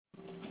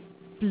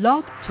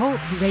Blog Talk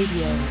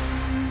Radio.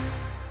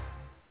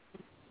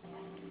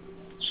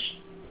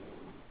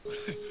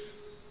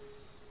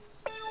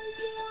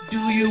 Do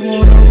you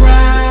wanna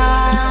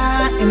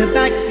ride in the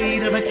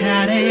backseat of a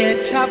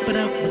Cadillac, chop it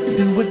up,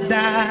 do or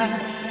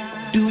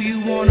die? Do you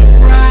wanna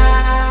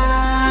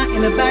ride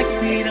in the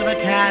backseat of a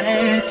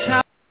Cadillac,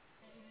 chop?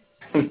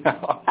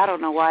 No. I don't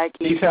know why I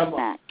keep saying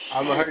that.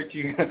 I'm gonna hurt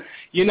you.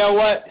 You know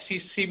what?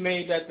 She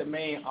made that the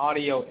main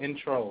audio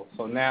intro,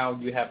 so now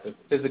you have to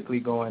physically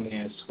go in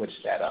there and switch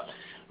that up.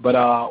 But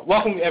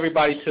welcome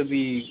everybody to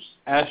the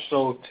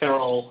Astro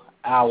Tarot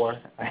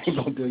Hour. I ain't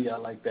gonna do y'all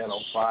like that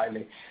on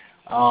Friday.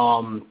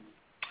 Of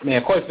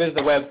course, visit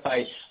the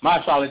website,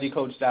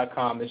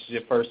 myastrologycoach.com. This is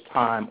your first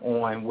time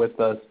on with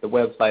us. The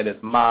website is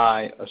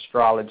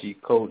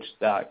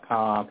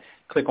myastrologycoach.com.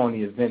 Click on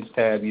the events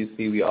tab. You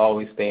see we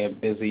always staying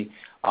busy.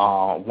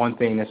 One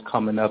thing that's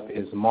coming up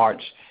is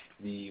March,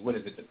 the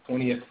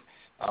 20th.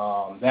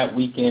 That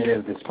weekend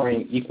is the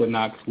spring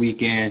equinox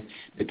weekend,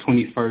 the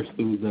 21st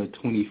through the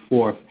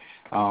 24th.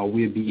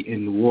 We'll be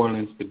in New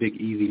Orleans, the Big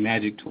Easy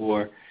Magic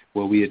Tour,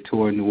 where we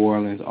tour New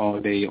Orleans all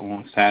day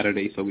on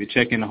Saturday. So we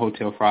check in the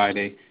hotel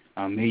Friday.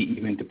 May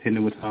even,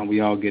 depending what time we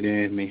all get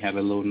in, may have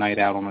a little night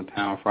out on the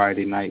town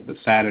Friday night. But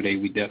Saturday,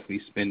 we definitely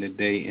spend the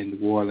day in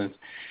New Orleans.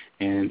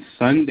 And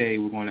Sunday,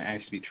 we're going to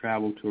actually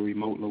travel to a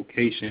remote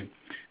location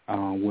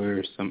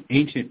where some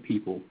ancient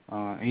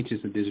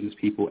indigenous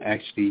people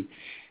actually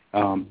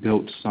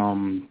built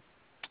some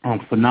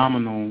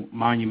phenomenal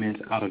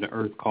monuments out of the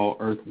earth called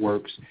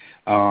earthworks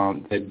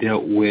that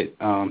dealt with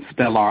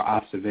stellar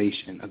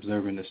observation,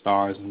 observing the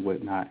stars and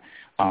whatnot.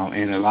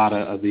 And a lot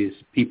of these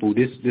people,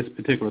 this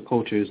particular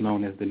culture is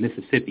known as the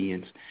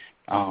Mississippians,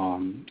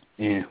 and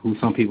who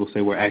some people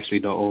say were actually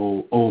the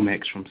old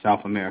Olmecs from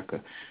South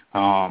America.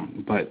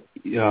 But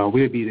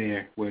we'll be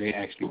there where they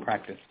actually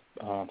practice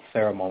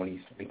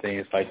ceremonies and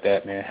things like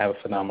that, man. Have a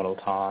phenomenal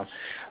time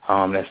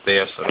that's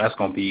there. So that's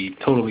going to be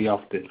totally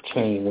off the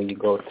chain when you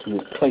go to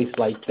a place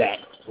like that.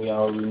 We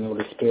already know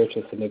the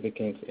spiritual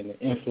significance and the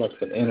influx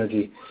of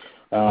energy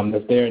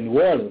that's there in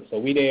New Orleans. So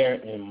we there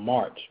in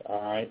March,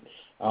 all right?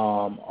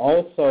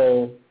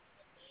 Also,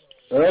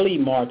 early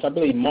March, I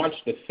believe March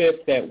the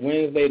 5th, that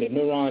Wednesday, the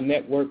Neuron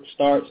Network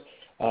starts.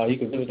 You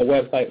can visit the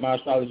website,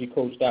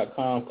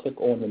 myastrologycoach.com,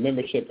 click on the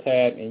membership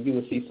tab, and you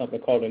will see something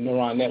called the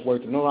Neuron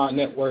Network. The Neuron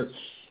Network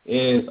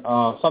is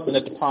something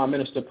that the Prime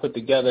Minister put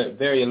together, a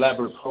very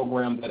elaborate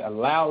program that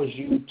allows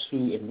you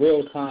to, in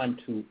real time,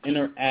 to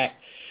interact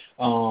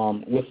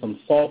with some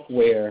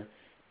software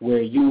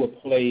where you will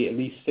play at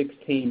least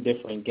 16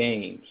 different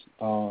games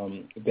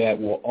that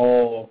will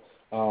all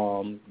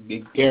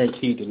be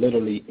guaranteed to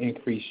literally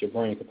increase your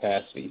brain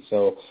capacity.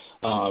 So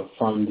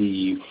from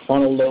the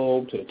frontal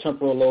lobe to the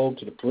temporal lobe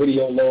to the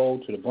parietal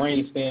lobe to the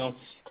brainstem,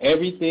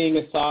 everything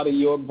inside of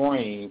your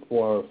brain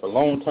for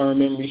long-term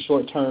memory,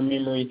 short-term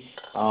memory.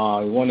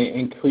 You want to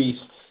increase,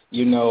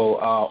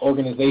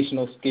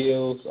 organizational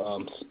skills,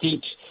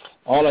 speech,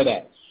 all of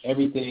that.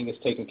 Everything is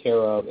taken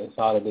care of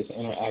inside of this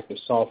interactive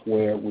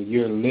software where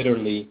you're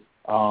literally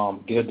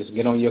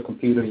get on your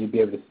computer, you'll be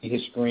able to see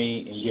his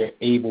screen, and you're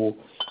able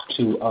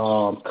to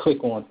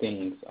click on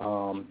things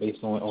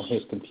based on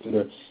his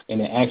computer,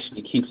 and it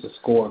actually keeps a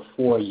score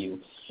for you.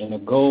 And the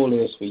goal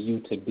is for you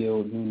to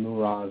build new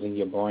neurons in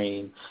your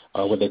brain,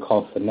 what they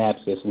call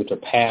synapses, which are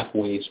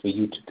pathways for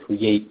you to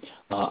create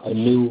a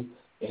new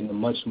and a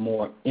much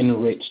more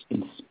enriched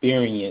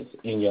experience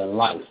in your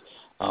life.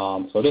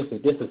 So this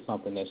is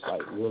something that's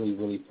like really,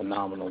 really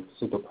phenomenal.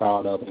 Super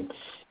proud of it.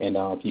 And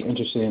if you're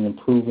interested in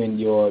improving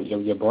your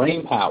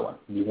brain power,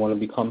 you want to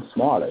become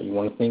smarter, you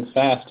want to think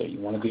faster, you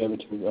want to be able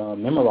to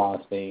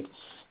memorize things,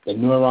 the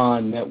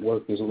Neuron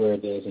Network is where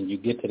it is, and you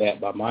get to that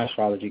by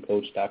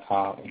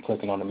myastrologycoach.com and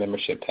clicking on the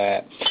membership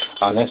tab.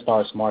 That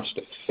starts March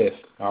the 5th,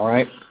 all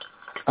right?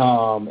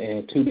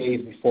 And 2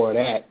 days before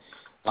that,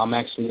 I'm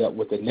actually up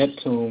with the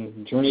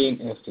Neptune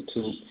Dream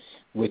Institute,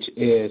 which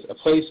is a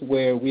place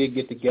where we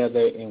get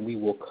together and we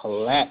will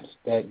collapse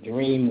that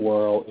dream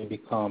world and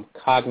become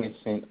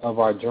cognizant of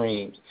our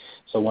dreams.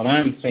 So what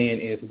I'm saying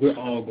is we're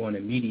all going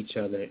to meet each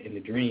other in the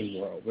dream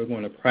world. We're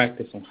going to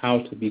practice on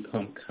how to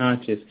become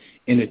conscious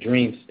in the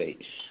dream state.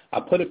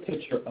 I put a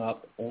picture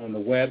up on the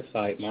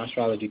website, My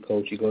Astrology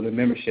Coach. You go to the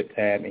membership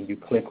tab and you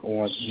click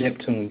on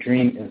Neptune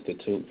Dream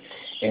Institute.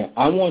 And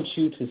I want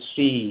you to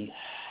see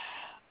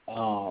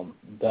all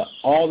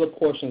the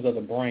portions of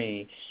the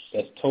brain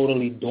that's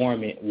totally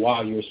dormant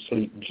while you're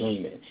asleep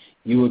dreaming.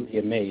 You would be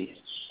amazed.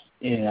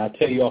 And I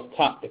tell you off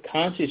top, the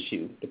conscious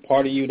you, the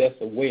part of you that's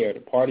aware,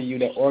 the part of you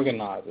that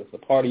organizes, the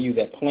part of you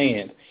that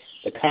plans,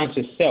 the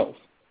conscious self,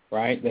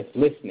 right, that's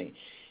listening,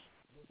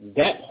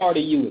 that part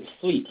of you is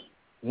asleep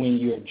when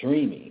you're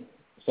dreaming.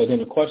 So then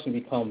the question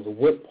becomes,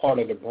 what part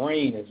of the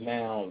brain is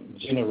now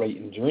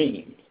generating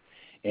dreams?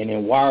 And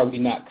then why are we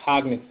not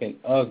cognizant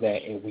of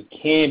that? And we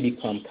can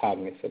become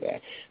cognizant of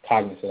that.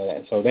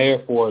 So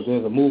therefore,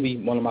 there's a movie,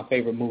 one of my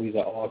favorite movies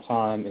of all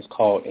time. It's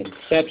called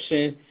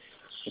Inception.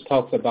 It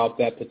talks about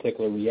that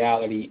particular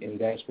reality, and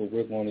that's what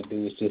we're going to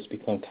do is just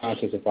become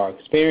conscious of our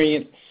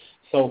experience,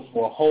 So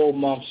for a whole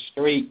month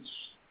straight,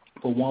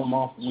 for 1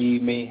 month, we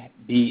may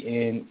be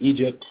in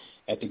Egypt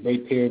at the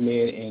Great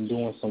Pyramid and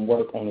doing some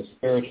work on the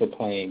spiritual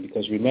plane.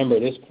 Because remember,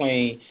 this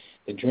plane,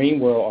 the dream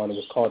world, or it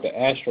was called the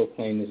Astro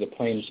plane, is a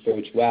plane of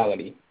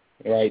spirituality.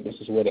 Right? This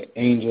is where the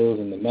angels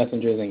and the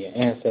messengers and your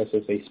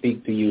ancestors, they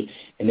speak to you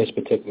in this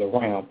particular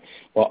realm.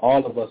 Well,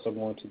 all of us are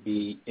going to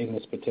be in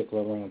this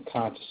particular realm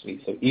consciously.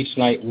 So each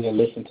night we'll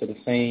listen to the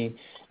same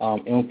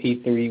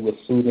MP3 with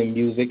soothing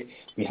music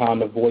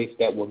behind the voice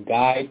that will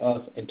guide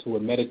us into a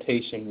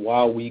meditation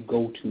while we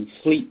go to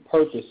sleep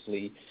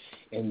purposely.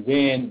 And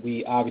then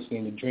we, obviously,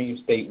 in the dream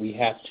state, we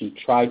have to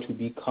try to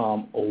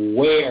become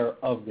aware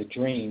of the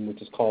dream,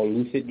 which is called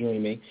lucid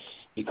dreaming.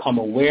 Become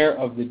aware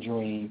of the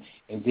dream,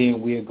 and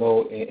then we'll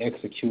go and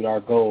execute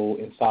our goal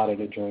inside of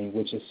the dream,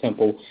 which is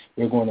simple.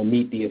 We're going to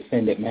meet the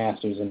ascended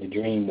masters in the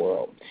dream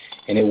world,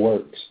 and it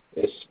works.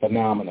 It's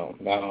phenomenal.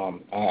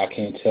 I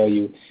can't tell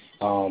you.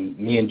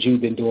 Me and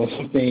Jude been doing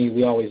some things.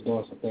 We always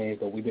doing some things,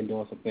 but we've been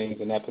doing some things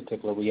in that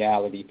particular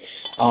reality.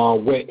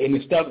 And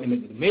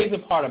the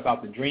amazing part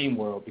about the dream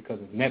world, because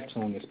it's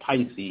Neptune, it's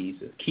Pisces,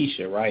 it's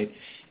Keisha, right?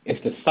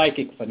 It's the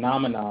psychic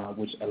phenomenon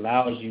which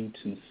allows you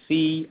to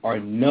see or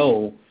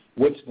know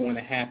what's going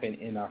to happen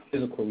in our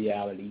physical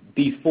reality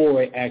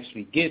before it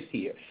actually gets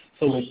here.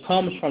 So it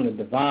comes from the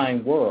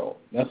divine world.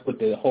 That's what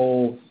the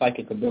whole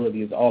psychic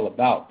ability is all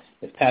about.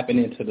 It's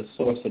tapping into the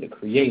source of the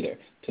creator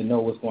to know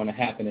what's going to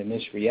happen in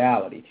this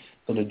reality.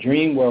 So the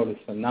dream world is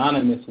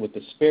synonymous with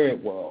the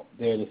spirit world.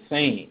 They're the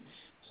same.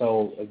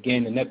 So,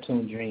 again, the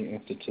Neptune Dream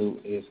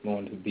Institute is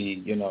going to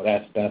be,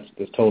 that's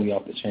totally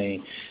off the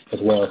chain as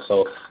well.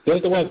 So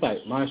there's the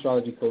website,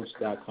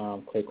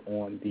 myastrologycoach.com. Click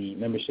on the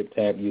membership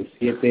tab. You'll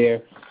see it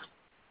there.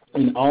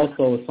 And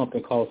also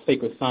something called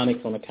Sacred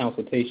Sonics on the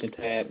consultation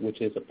tab, which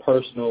is a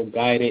personal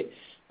guided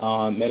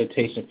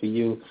meditation for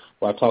you,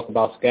 where I talk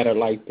about scattered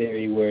light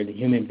theory, where the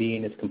human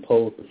being is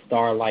composed of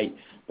starlight,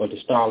 but the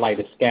starlight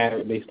is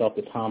scattered based off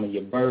the time of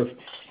your birth.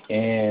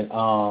 And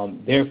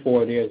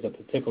therefore, there's a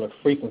particular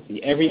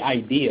frequency. Every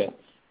idea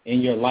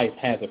in your life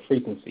has a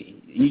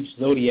frequency. Each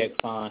zodiac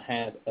sign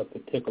has a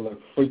particular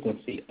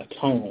frequency, a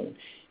tone,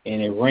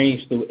 and it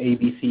ranges through A,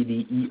 B, C,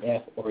 D, E,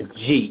 F, or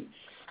G.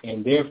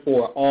 And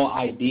therefore, all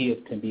ideas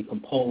can be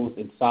composed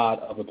inside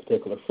of a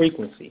particular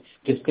frequency.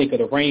 Just think of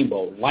the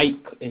rainbow. Light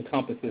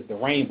encompasses the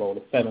rainbow,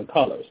 the 7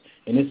 colors.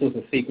 And this was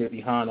the secret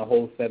behind the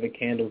whole 7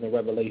 candles in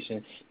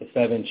Revelation, the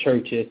 7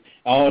 churches,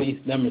 all these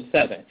numbers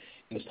 7.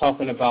 And it's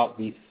talking about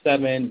these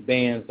 7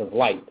 bands of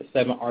light, the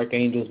 7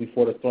 archangels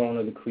before the throne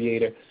of the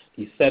Creator,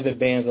 these 7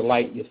 bands of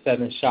light, your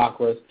 7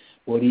 chakras,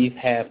 where these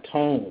have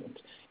tones.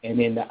 And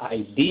then the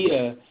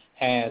idea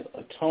has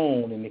a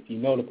tone, and if you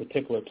know the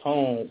particular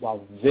tone,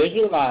 while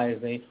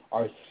visualizing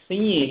or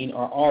seeing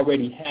or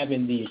already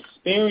having the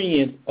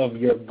experience of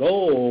your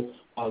goal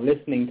while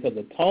listening to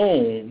the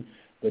tone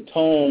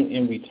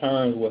in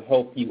return will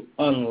help you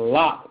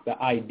unlock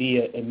the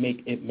idea and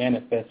make it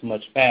manifest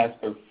much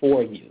faster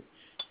for you,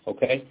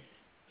 okay?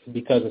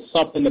 Because it's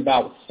something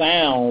about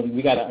sound.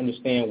 We got to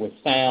understand with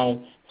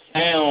sound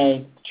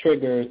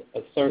triggers a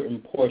certain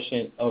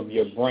portion of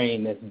your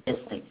brain that's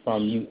different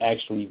from you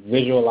actually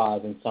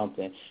visualizing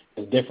something.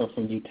 It's different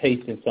from you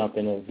tasting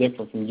something. It's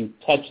different from you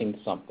touching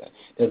something.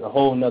 There's a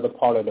whole other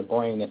part of the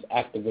brain that's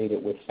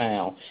activated with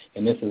sound,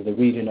 and this is the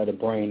region of the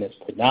brain that's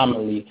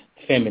predominantly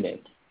feminine.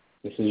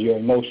 This is your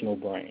emotional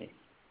brain,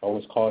 or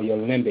what's called your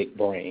limbic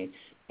brain,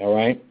 all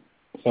right?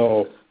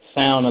 So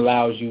sound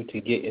allows you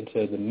to get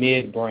into the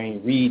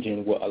midbrain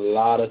region where a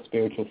lot of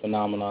spiritual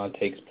phenomenon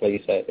takes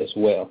place at as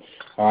well.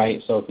 All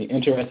right, so if you're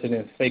interested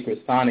in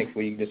sacred sonics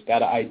where you just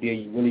got an idea,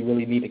 you really,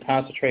 really need to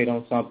concentrate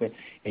on something,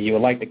 and you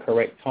would like the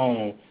correct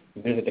tone,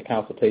 visit the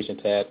consultation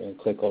tab and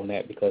click on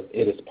that because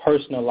it is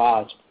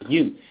personalized for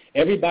you.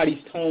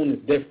 Everybody's tone is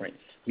different.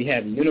 We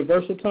have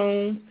universal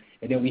tones,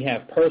 and then we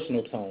have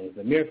personal tones.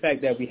 The mere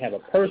fact that we have a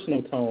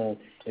personal tone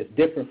is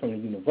different from the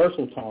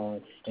universal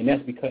tone, and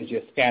that's because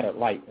you're scattered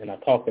light, and I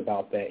talked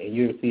about that, and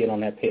you'll see it on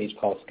that page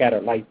called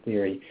Scattered Light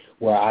Theory,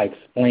 where I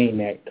explain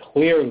that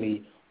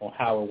clearly on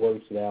how it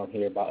works down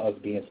here by us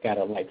being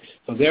scattered light.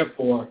 So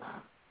therefore,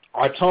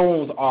 our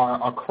tones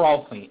are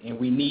crossing, and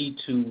we need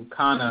to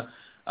kind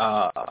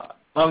of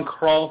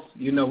uncross,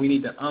 we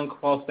need to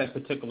uncross that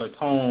particular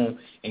tone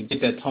and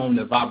get that tone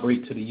to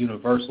vibrate to the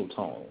universal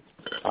tone,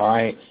 all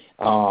right?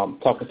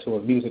 Talking to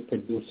a music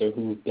producer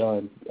who's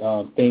done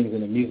things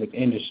in the music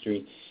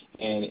industry,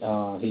 and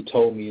he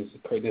told me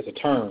there's a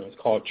term. It's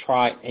called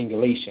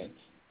triangulation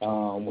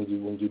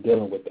when you're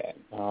dealing with that.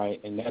 All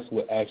right, and that's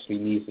what actually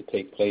needs to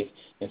take place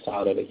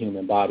inside of the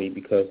human body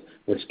because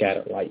we're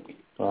scattered light.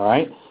 All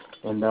right,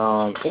 and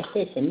that's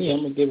it for me.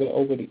 I'm gonna give it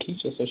over to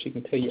Keisha so she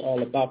can tell you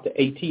all about the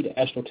AT, the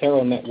Astro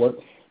Tarot Network.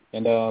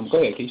 And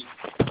go ahead, Keisha.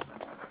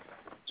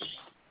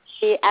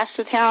 The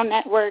Astro Tarot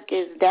Network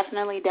is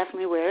definitely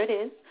where it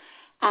is.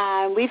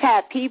 We've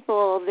had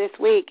people this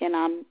week, and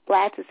I'm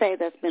glad to say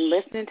that's been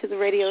listening to the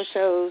radio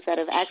shows that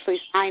have actually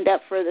signed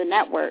up for the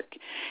network.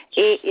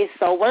 It is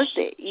so worth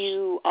it.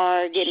 You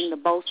are getting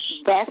the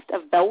best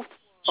of both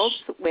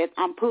with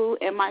Ampu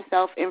and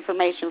myself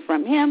information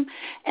from him,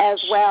 as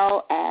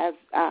well as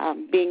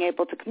being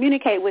able to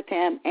communicate with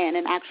him, and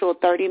an actual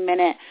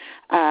 30-minute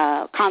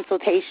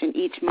consultation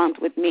each month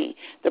with me.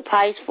 The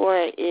price for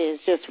it is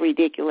just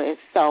ridiculous,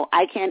 so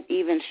I can't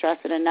even stress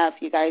it enough.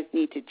 You guys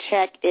need to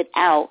check it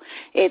out.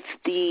 It's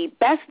the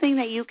best thing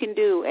that you can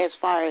do as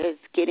far as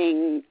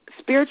getting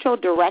spiritual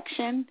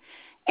direction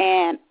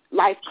and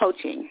life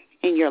coaching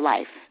in your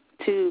life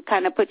to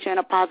kind of put you in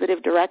a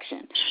positive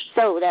direction.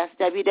 So that's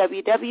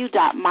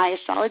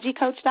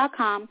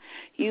www.myastrologycoach.com.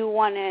 You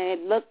want to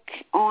look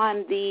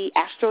on the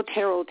Astro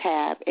Tarot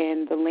tab,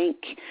 and the link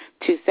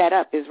to set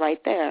up is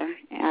right there.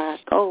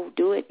 Go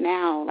do it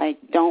now. Like,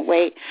 don't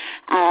wait.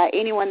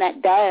 Anyone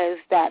that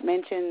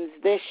mentions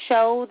this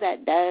show,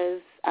 that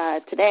does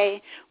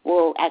today,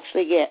 will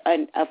actually get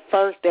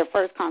their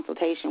first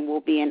consultation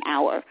will be an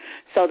hour.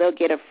 So they'll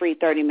get a free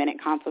 30-minute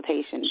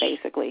consultation,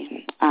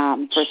 basically,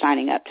 for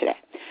signing up today.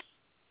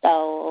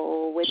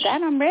 So with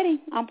that, I'm ready.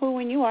 Ampu,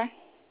 when you are.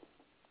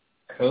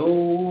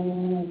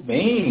 Cool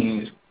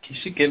beans.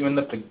 She's giving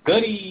up the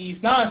goodies.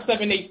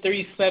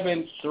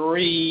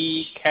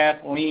 978-373.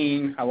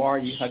 Kathleen, how are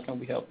you? How can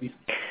we help you?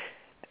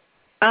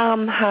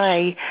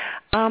 Hi.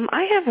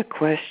 I have a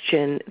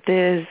question.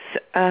 There's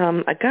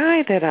a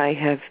guy that I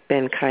have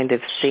been kind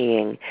of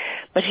seeing,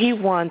 but he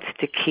wants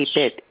to keep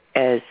it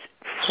as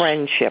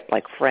friendship,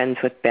 like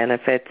friends with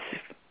benefits,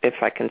 if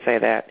I can say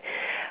that.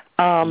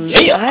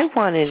 I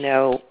want to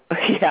know,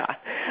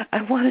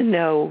 I want to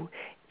know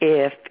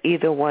if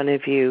either one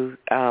of you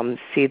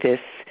see this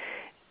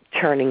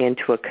turning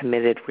into a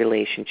committed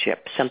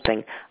relationship,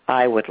 something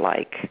I would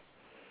like.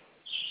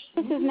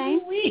 What's his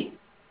name?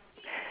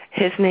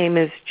 His name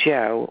is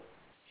Joe,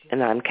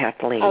 and I'm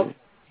Kathleen. Oh.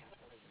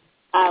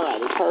 All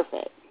right,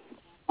 perfect.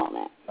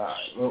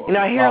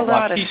 I hear a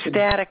lot of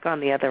static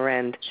on the other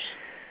end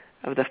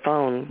of the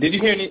phone. Did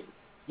you hear any?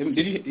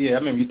 Yeah, I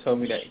remember you told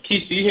me that.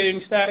 Keisha, do you hear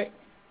any static?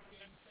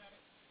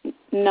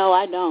 No,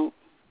 I don't.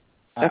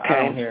 Okay.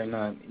 I don't hear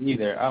none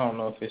either. I don't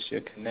know if it's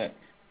your connect.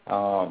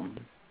 I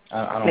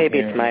don't. Maybe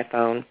it's my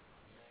phone.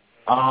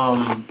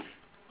 I'll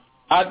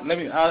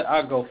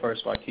go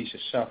first while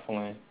Keisha's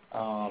shuffling.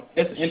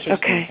 It's interesting,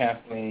 okay.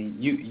 Kathleen.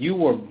 You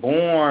were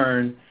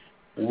born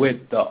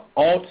with the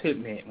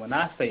ultimate. When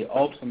I say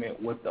ultimate,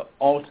 with the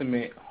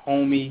ultimate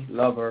homie,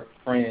 lover,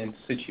 friend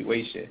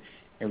situation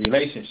in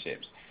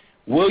relationships.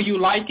 Will you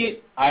like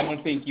it? I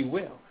don't think you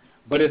will.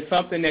 But it's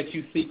something that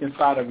you seek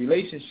inside of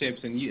relationships,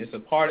 and it's a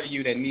part of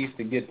you that needs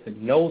to get to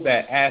know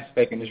that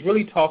aspect. And it's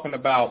really talking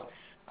about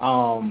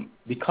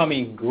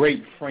becoming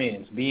great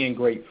friends, being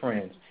great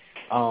friends.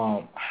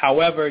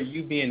 However,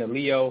 you being a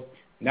Leo,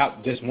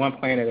 not just one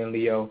planet in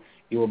Leo,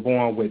 you were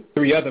born with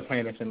 3 other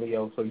planets in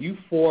Leo. So you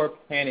 4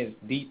 planets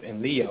deep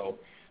in Leo,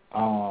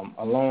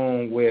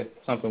 along with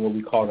something what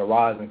we call the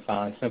rising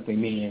sign, simply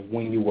meaning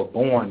when you were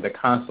born, the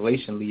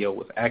constellation Leo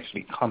was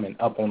actually coming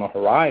up on the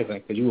horizon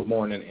because you were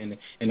born in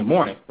the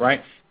morning,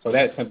 right? So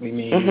that simply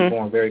means you were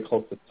born very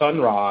close to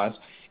sunrise,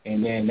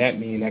 and then that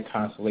means that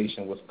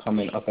constellation was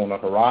coming up on the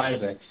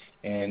horizon.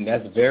 And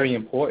that's very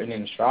important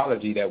in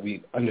astrology that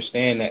we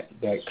understand that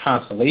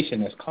constellation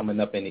that's coming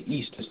up in the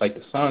east, just like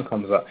the sun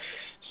comes up.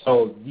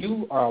 So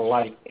you are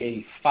like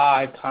a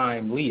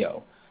 5-time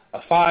Leo. A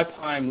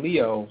 5-time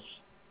Leo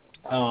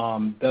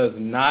does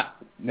not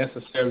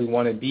necessarily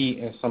want to be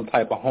in some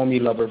type of homie,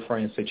 lover,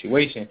 friend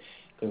situation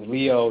because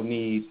Leo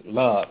needs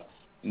love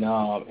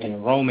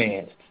and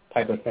romance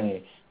type of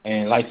thing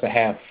and likes to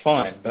have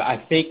fun. But I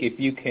think if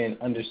you can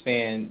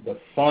understand the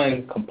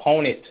fun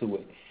component to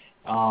it,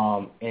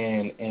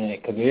 and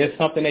because there is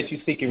something that you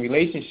seek in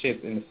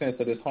relationships in the sense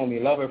of this homie,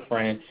 lover,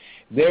 friend,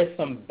 there's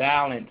some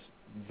balance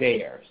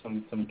there,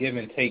 some give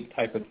and take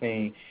type of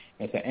thing.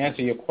 And to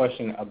answer your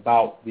question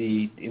about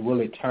will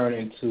it turn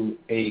into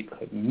a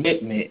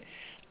commitment,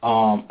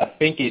 I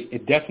think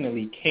it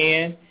definitely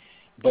can,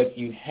 but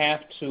you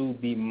have to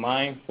be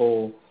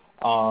mindful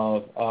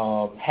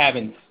of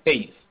having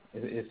space.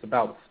 It's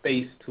about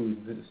space.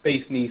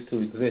 Space needs to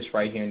exist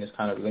right here in this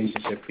kind of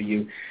relationship for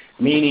you,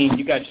 meaning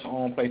you got your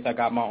own place, I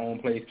got my own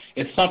place.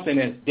 It's something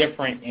that's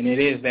different, and it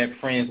is that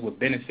friends with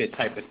benefit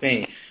type of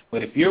thing.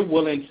 But if you're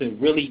willing to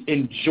really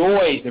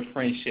enjoy the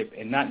friendship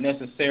and not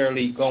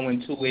necessarily go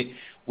into it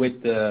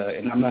with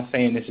and I'm not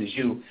saying this is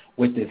you,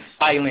 with the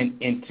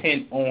silent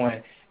intent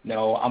on,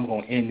 no, I'm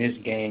going to end this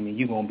game and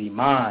you're going to be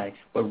mine,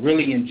 but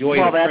really enjoy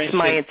the friendship. Well, that's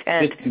my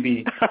intent. This can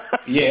be,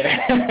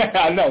 yeah,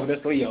 I know,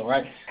 that's Leo,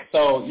 right?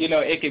 So,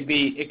 it could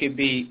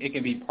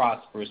be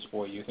prosperous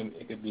for you.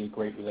 It could be a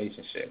great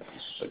relationship.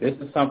 But this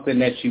is something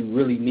that you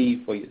really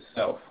need for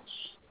yourself.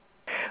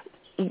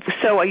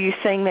 So are you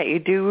saying that you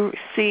do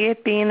see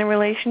it being a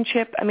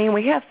relationship? I mean,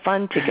 we have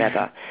fun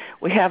together.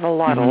 We have a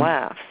lot of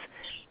laughs.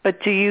 But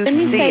do you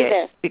see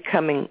it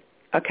becoming,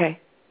 okay?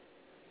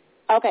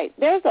 Okay,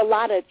 there's a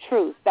lot of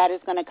truth that is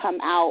going to come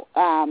out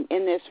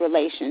in this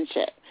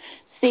relationship.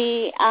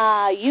 See,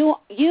 I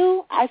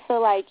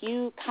feel like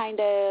you kind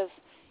of,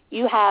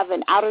 you have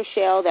an outer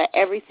shell that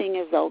everything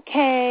is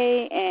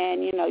okay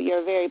and, you know,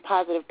 you're a very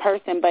positive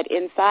person, but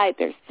inside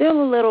there's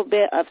still a little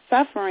bit of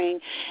suffering,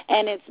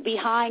 and it's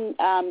behind,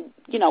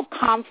 you know,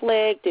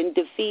 conflict and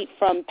defeat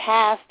from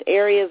past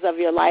areas of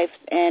your life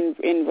and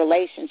in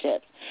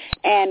relationships.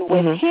 And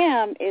with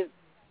him is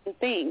the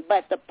thing,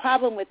 but the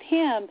problem with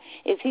him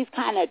is he's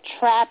kind of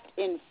trapped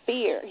in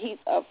fear. He's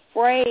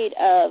afraid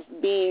of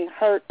being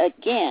hurt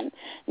again.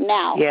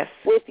 Now,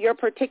 with your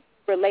particular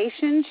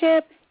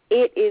relationship,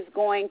 it is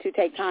going to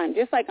take time.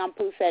 Just like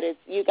Ampu said,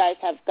 you guys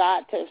have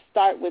got to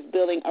start with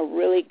building a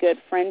really good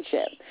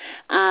friendship.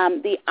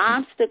 The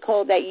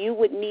obstacle that you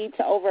would need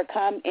to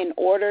overcome in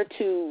order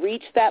to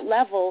reach that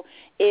level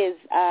is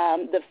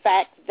the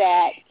fact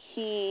that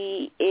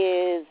he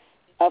is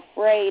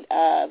afraid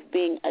of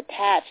being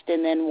attached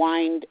and then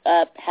wind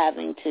up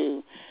having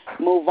to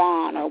move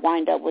on or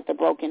wind up with a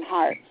broken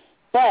heart.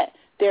 But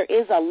there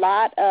is a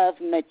lot of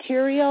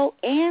material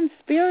and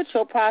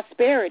spiritual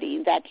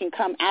prosperity that can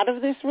come out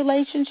of this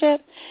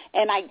relationship,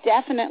 and I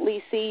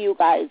definitely see you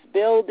guys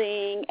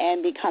building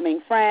and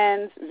becoming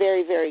friends,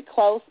 very, very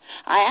close.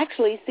 I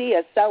actually see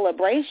a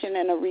celebration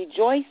and a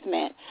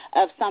rejoicement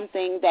of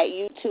something that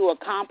you two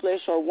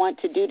accomplish or want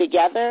to do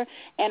together,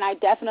 and I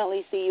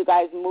definitely see you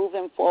guys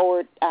moving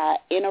forward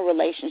in a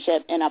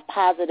relationship in a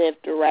positive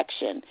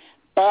direction.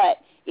 But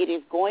it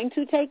is going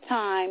to take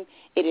time.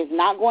 It is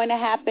not going to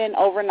happen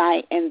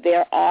overnight, and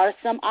there are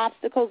some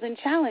obstacles and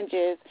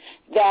challenges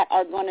that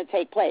are going to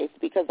take place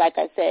because, like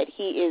I said,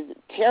 he is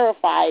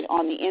terrified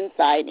on the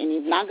inside, and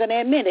he's not going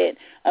to admit it,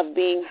 of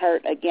being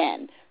hurt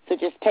again. So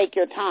just take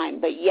your time.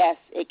 But, yes,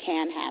 it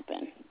can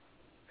happen.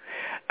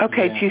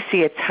 Okay. Do you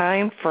see a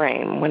time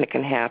frame when it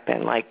can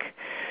happen? Like,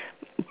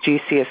 do you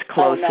see us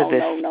close to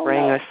this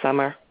spring or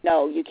summer?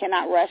 No, you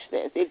cannot rush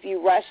this. If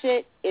you rush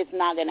it, it's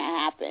not going to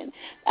happen.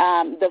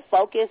 The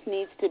focus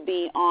needs to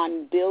be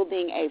on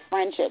building a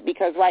friendship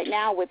because right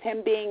now with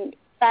him being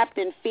trapped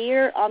in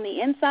fear on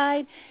the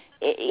inside,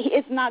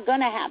 it's not going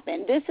to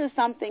happen. This is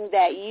something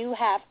that you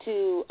have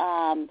to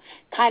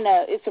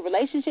it's a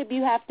relationship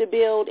you have to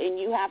build, and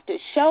you have to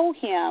show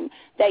him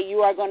that you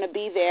are going to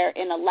be there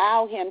and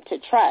allow him to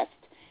trust.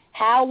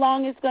 How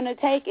long it's going to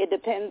take, it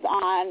depends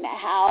on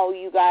how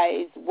you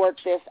guys work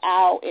this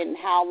out and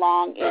how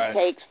long it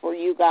takes for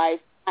you guys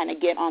to kind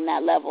of get on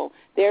that level.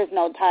 There's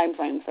no time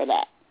frame for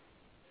that.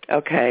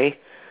 Okay,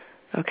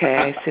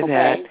 I see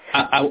that.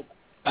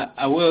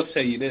 I will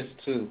tell you this,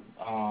 too,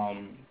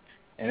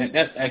 and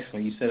that's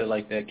excellent. You said it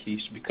like that,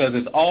 Keisha, because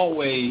it's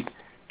always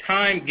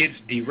time gets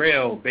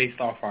derailed based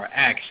off our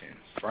actions,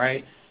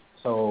 right?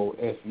 So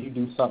if you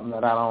do something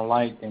that I don't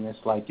like, then it's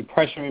like you're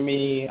pressuring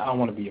me. I don't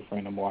want to be your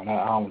friend no more. And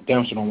I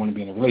damn sure don't want to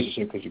be in a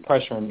relationship because you're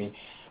pressuring me.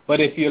 But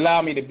if you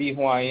allow me to be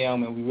who I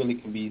am and we really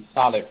can be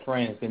solid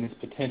friends, then this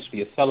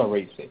potentially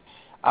accelerates it.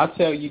 I'll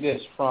tell you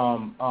this,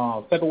 from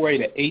February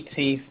the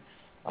 18th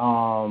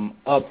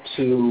up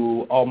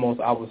to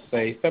almost, I would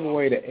say,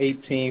 February the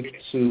 18th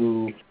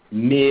to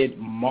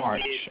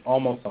mid-March,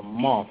 almost a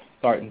month,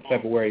 starting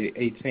February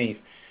the 18th.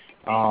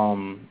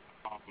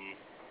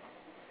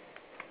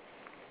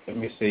 Let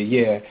me see.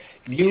 Yeah,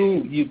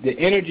 you the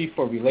energy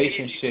for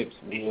relationships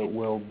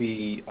will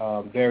be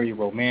very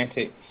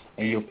romantic,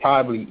 and you'll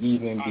probably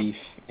even be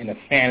in a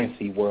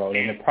fantasy world,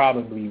 and you'll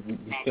probably be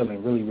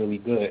feeling really, really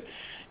good.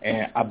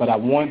 But I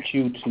want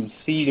you to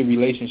see the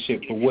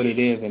relationship for what it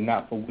is and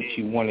not for what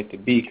you want it to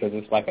be, because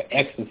it's like an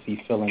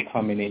ecstasy feeling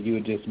coming in. You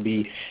would just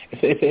be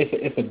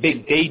it's a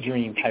big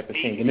daydream type of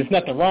thing, and there's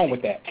nothing wrong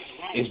with that.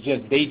 It's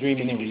just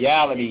daydreaming in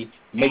reality.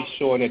 Make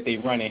sure that they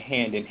run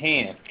hand in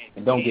hand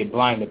and don't get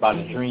blinded by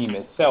the dream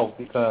itself,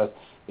 because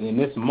in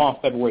this month,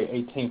 February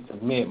 18th to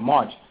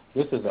mid-March,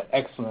 this is an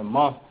excellent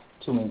month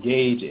to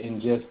engage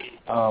in just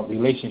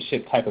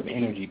relationship type of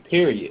energy,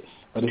 period.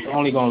 But it's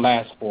only going to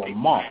last for a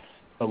month.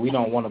 So we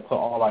don't want to put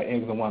all our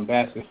eggs in one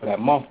basket for that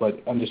month,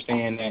 but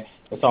understand that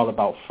it's all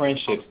about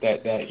friendships,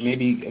 that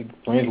maybe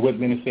friends with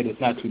benefit is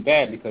not too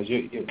bad because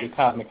your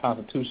cosmic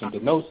constitution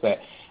denotes that.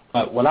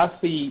 But what I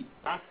see,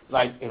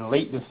 like in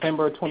late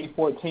December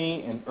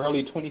 2014 and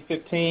early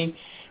 2015,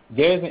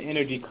 there's an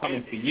energy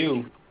coming for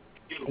you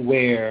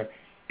where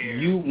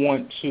you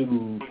want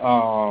to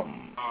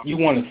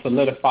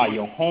solidify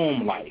your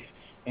home life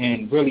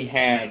and really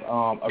have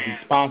a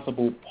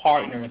responsible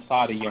partner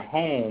inside of your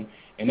home.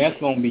 And that's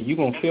going to be, you're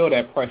going to feel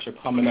that pressure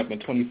coming up in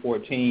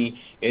 2014.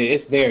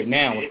 It's there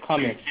now. It's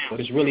coming. But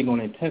it's really going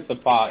to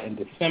intensify in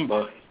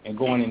December and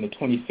going into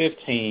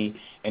 2015.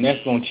 And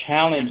that's going to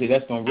challenge you.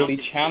 That's going to really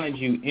challenge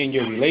you in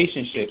your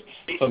relationships.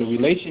 So the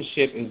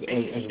relationship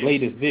as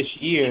late as this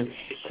year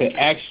could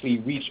actually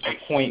reach a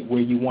point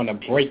where you want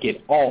to break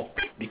it off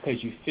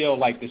because you feel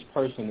like this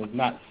person is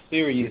not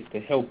serious to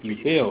help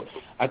you build.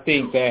 I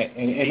think that,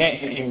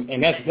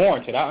 and that's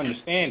warranted. I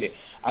understand it.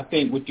 I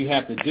think what you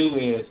have to do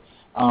is,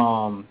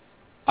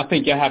 I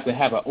think you have to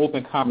have an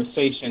open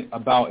conversation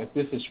about if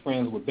this is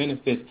friends with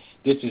benefits,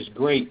 this is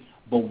great,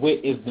 but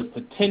what is the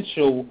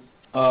potential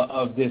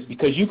of this?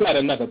 Because you got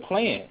another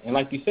plan, and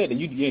like you said, and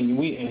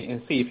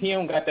see if he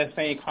don't got that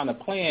same kind of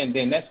plan,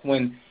 then that's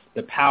when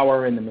the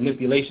power and the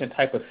manipulation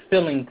type of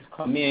feelings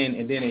come in,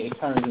 and then it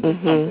turns into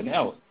something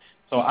else.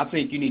 So I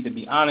think you need to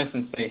be honest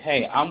and say,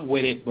 hey, I'm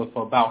with it, but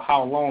for about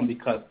how long?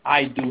 Because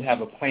I do have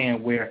a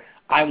plan where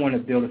I want to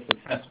build a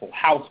successful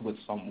house with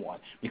someone,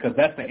 because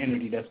that's the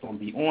energy that's going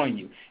to be on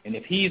you. And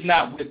if he's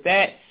not with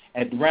that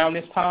at around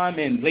this time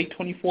in late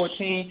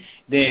 2014,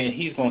 then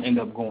he's going to end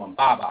up going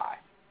bye-bye.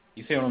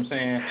 You see what I'm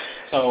saying?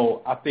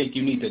 So I think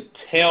you need to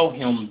tell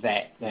him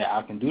that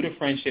I can do the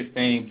friendship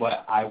thing,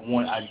 but I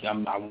want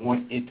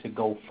it to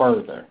go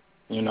further,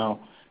 you know,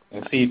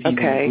 and see if he's in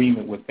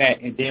agreement with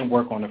that, and then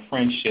work on the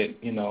friendship,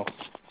 you know,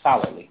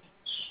 solidly.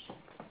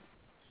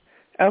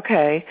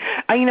 Okay.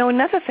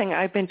 Another thing,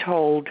 I've been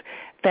told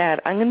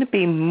that I'm going to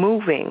be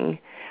moving.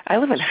 I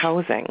live in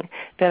housing,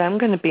 that I'm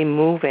going to be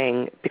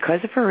moving because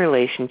of a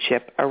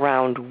relationship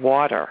around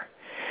water.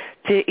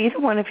 Did either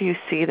one of you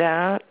see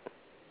that?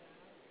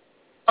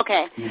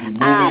 Okay.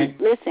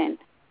 Listen.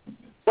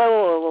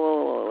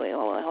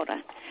 Whoa, hold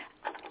on.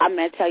 I'm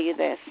going to tell you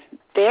this.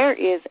 There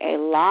is a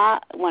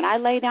lot, when I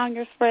lay down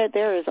your spread,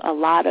 there is a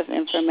lot of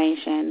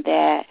information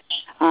that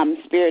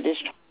Spirit is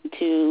trying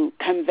to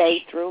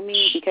convey through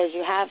me, because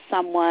you have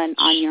someone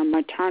on your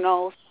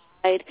maternal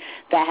side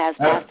that has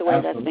passed away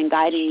that's been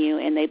guiding you,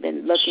 and they've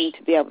been looking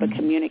to be able to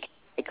communicate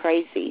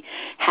crazy.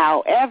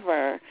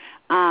 However,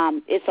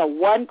 it's a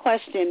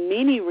one-question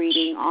mini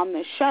reading on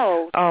the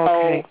show.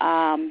 Okay.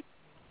 So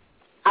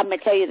I'm going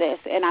to tell you this,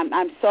 and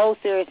I'm so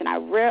serious, and I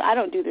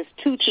don't do this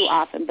too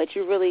often, but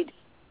you really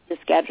to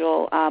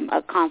schedule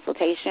a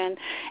consultation,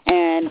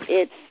 and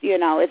it's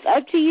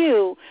up to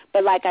you.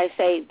 But like I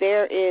say,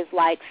 there is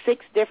like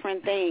 6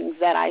 different things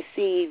that I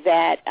see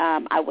that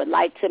I would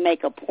like to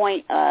make a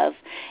point of,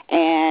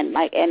 and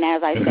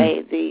as I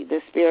say, the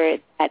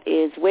spirit that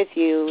is with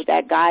you,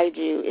 that guides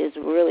you, is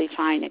really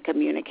trying to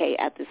communicate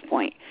at this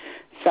point.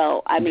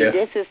 So, I mean,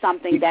 this is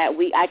something that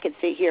I could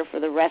sit here for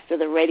the rest of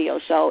the radio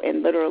show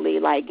and literally,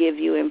 like, give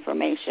you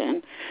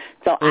information.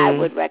 So I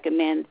would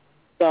recommend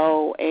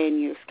go and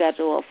you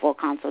schedule a full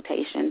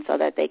consultation so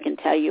that they can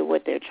tell you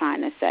what they're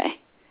trying to say.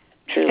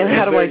 Truly. And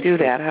how do I do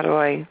that? How do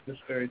I? That's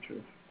very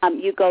true.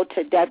 You go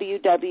to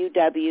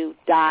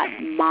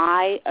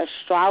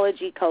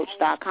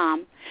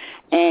www.myastrologycoach.com,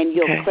 and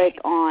you'll click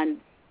on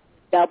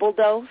double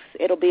dose.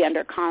 It'll be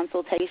under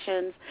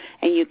consultations,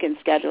 and you can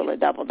schedule a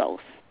double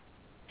dose.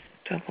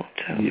 Double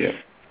dose. Yeah.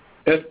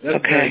 That's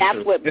very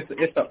true. What,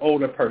 it's an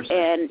older person.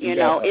 And,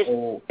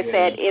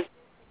 said if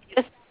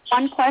just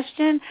one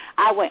question,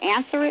 I would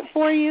answer it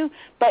for you,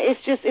 but it's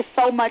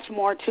so much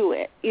more to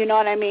it. You know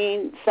what I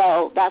mean?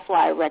 So that's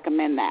why I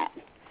recommend that.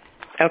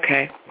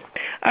 Okay.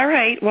 All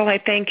right. Well, I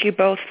thank you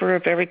both for a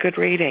very good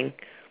reading.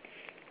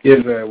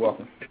 You're very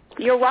welcome.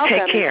 You're welcome.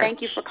 Take care. And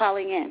thank you for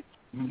calling in.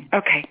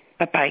 Okay.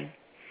 Bye-bye.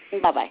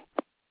 Bye-bye.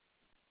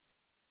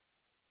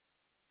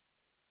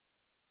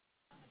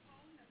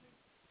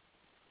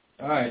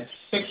 All right,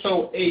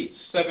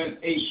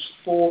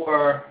 608-784.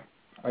 Are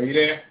you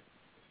there?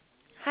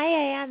 Hi,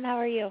 I am. How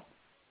are you?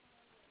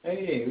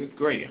 Hey,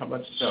 great. How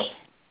about yourself?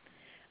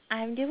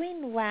 I'm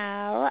doing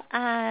well.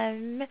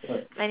 My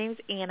name's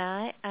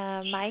Anna.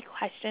 My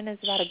question is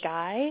about a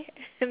guy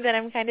that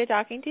I'm kind of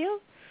talking to.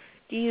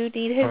 Do you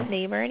need his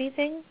name or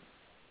anything?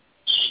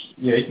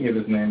 Yeah, you can give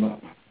his name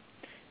up.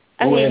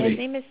 Okay, his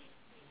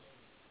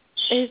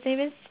name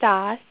is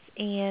Stas,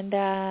 and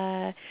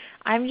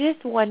I'm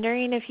just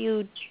wondering if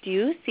you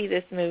do see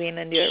this moving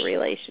into a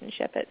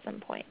relationship at some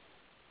point.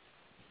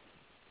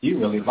 You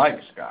really like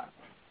Scott.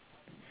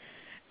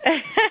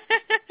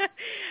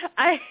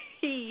 I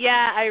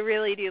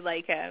really do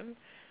like him.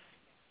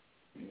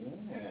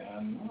 Yeah,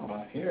 I know.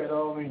 I hear it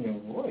all in your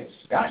voice.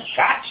 Scott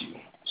got you.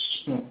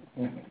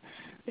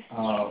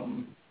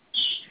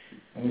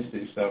 Let me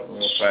see something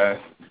real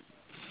fast.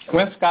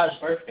 When's Scott's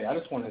birthday? I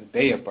just want his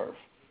day of birth.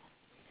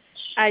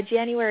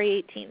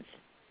 January 18th.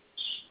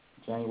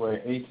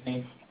 January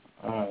 18th.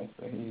 All right,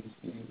 so he's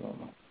on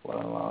the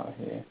front line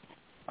here.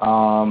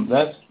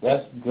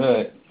 That's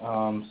good.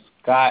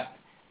 Scott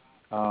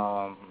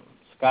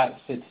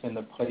sits in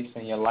the place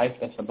in your life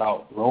that's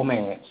about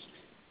romance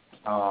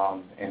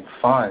and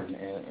fun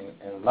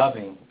and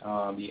loving.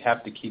 You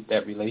have to keep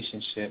that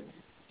relationship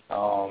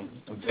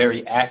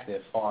very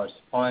active as far as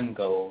fun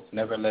goes.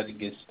 Never let it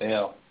get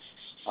stale.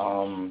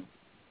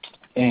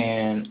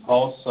 And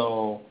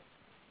also,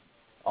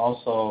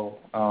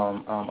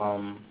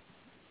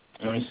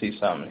 let me see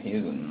something.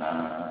 He's a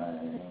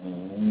 9.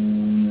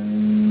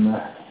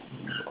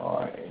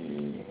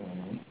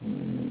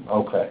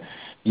 Okay.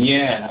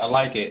 Yeah, I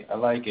like it.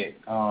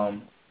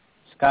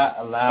 Scott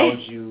allows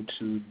you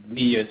to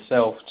be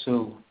yourself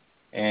too,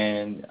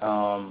 and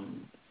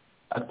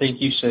I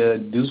think you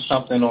should do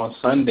something on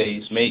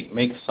Sundays.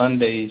 Make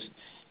Sundays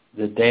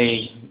the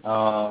day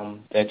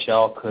that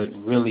y'all could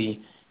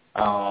really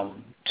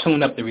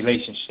tune up the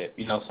relationship.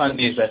 You know,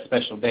 Sunday is that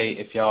special day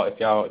if y'all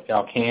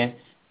can.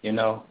 You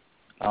know,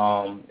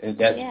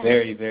 that's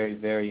very, very,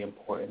 very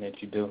important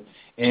that you do.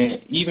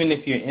 And even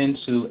if you're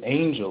into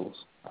angels,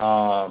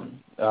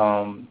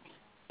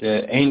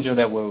 The angel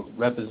that will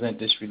represent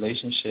this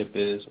relationship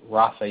is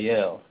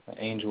Raphael,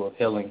 the angel of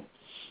healing.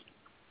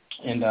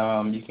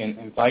 And you can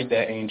invite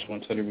that angel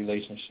into the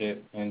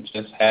relationship and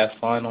just have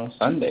fun on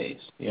Sundays,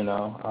 you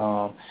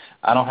know.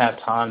 I don't have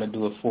time to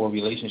do a full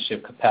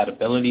relationship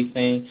compatibility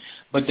thing,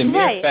 but the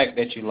mere fact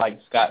that you like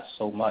Scott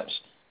so much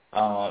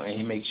and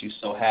he makes you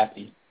so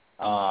happy,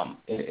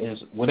 it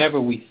is whatever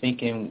we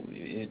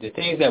thinking, the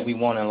things that we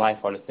want in life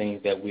are the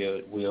things that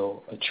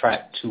will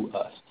attract to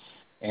us.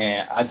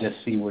 And I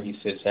just see where he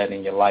sits at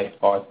in your life as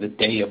far as the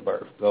day of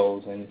birth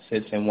goes, and it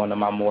sits in one of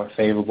my more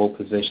favorable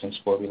positions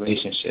for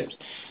relationships,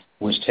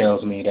 which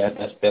tells me that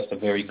that's a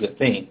very good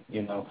thing,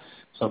 you know.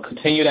 So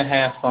continue to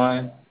have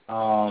fun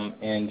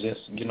and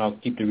just, you know,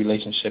 keep the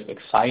relationship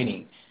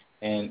exciting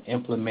and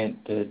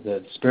implement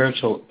the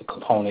spiritual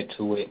component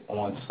to it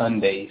on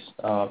Sundays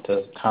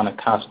to kind of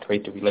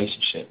concentrate the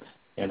relationship,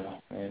 you know,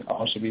 and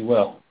all should be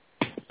well.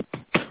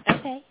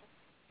 Okay.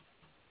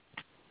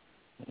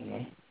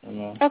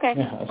 Okay.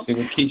 Yeah, I'll see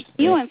what Keith says.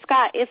 You and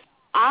Scott, it's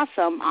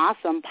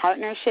awesome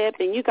partnership,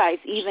 and you guys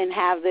even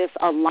have this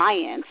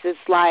alliance. It's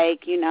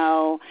like, you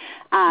know,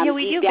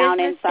 we do down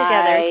business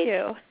inside.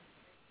 together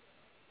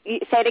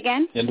too. Say it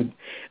again?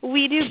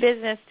 We do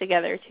business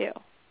together too.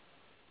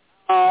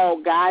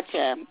 Oh,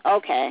 gotcha.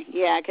 Okay,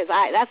 yeah, because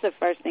that's the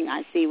first thing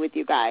I see with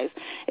you guys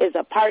is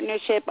a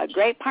partnership, a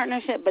great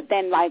partnership, but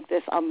then like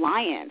this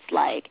alliance,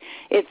 like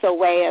it's a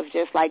way of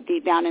just like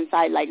deep down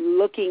inside, like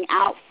looking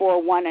out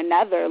for one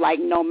another, like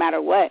no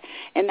matter what,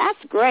 and that's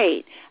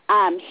great.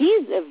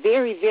 He's a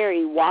very,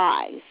 very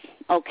wise,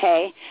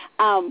 okay,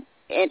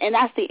 and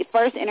that's the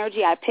first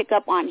energy I pick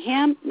up on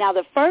him. Now,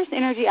 the first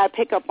energy I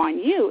pick up on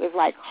you is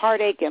like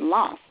heartache and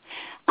loss.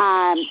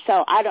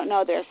 So I don't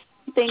know, there's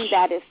something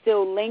that is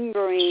still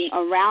lingering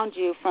around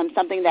you from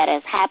something that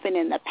has happened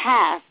in the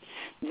past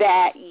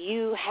that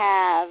you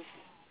have,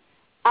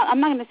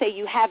 I'm not going to say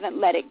you haven't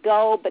let it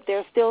go, but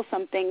there's still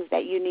some things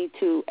that you need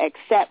to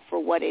accept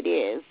for what it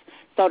is,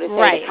 so to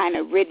say, to kind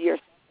of rid yourself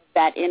of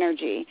that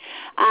energy.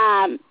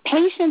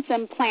 Patience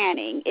and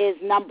planning is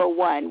number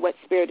one, what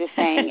Spirit is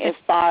saying as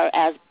far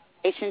as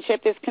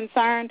relationship is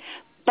concerned,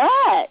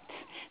 but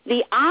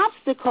the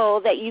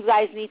obstacle that you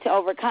guys need to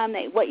overcome,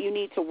 that what you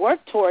need to work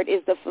toward, is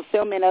the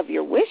fulfillment of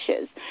your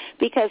wishes,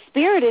 because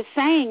Spirit is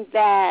saying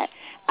that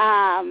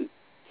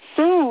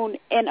soon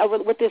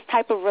with this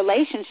type of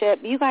relationship,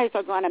 you guys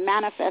are going to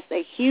manifest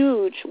a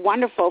huge,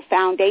 wonderful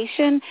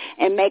foundation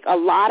and make a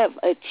lot of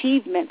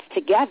achievements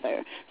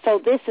together.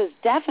 So this is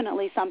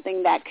definitely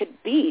something that could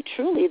be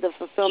truly the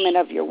fulfillment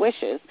of your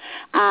wishes.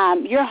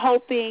 You're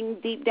hoping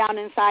deep down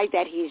inside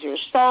that he's your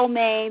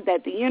soulmate,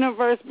 that the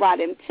universe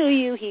brought him to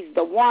you, he's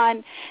the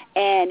one,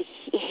 and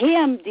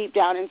him deep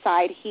down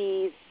inside,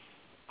 he's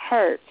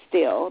hurt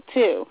still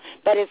too,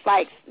 but it's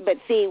like, but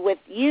see, with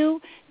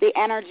you, the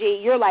energy,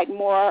 you're like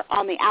more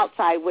on the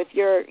outside with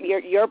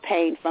your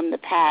pain from the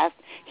past.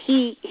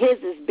 His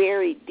is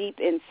buried deep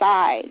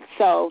inside.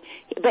 So,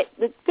 but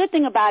the good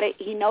thing about it,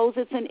 he knows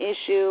it's an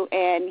issue,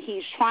 and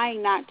he's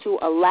trying not to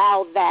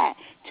allow that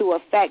to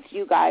affect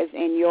you guys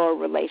in your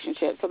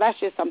relationship. So that's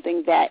just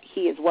something that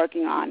he is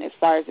working on as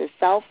far as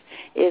himself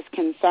is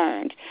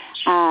concerned.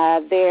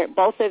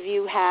 Both of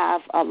you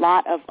have a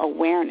lot of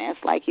awareness,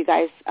 like you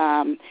guys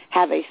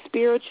have a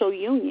spiritual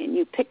union.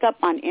 You pick up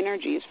on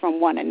energies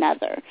from one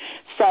another.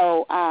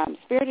 So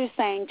Spirit is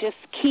saying just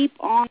keep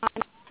on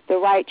the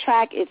right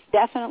track. It's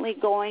definitely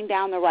going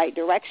down the right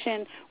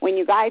direction. When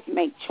you guys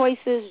make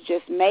choices,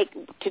 just make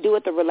to do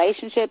with the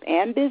relationship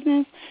and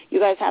business, you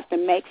guys have to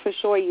make for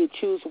sure you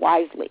choose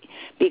wisely,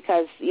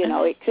 because, you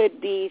know, it could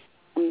be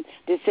some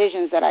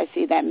decisions that I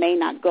see that may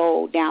not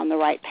go down the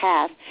right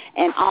path.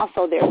 And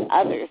also there's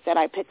others that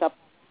I pick up,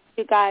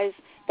 you guys,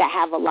 that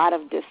have a lot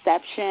of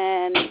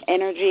deception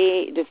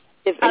energy,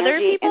 other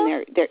people?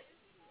 And they're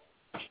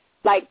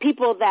like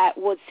people that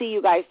would see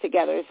you guys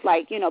together. It's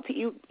like, you know,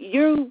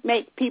 you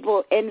make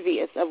people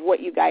envious of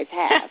what you guys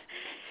have.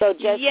 So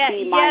just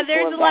be mindful yeah,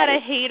 there's of a lot that.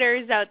 of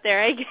haters out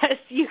there, I guess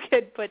you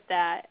could put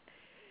that.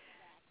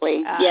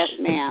 Yes,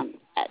 ma'am.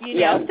 You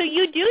know, so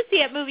you do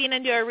see it moving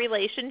into a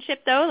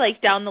relationship, though, like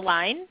down the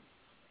line?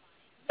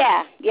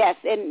 Yeah, yes.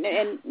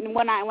 And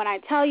when I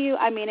tell you,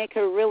 I mean, it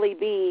could really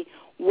be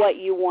what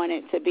you want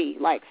it to be,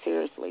 like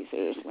seriously.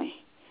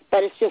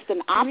 But it's just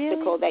an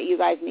obstacle that you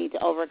guys need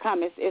to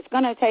overcome. It's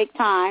going to take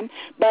time,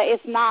 but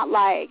it's not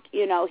like,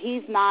 you know,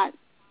 he's not,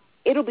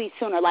 it'll be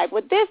sooner. Like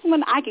with this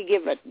one, I can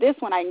give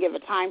a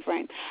time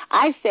frame.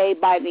 I say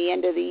by the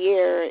end of the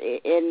year,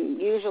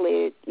 and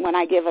usually when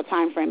I give a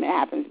time frame, it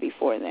happens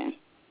before then.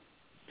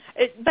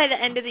 By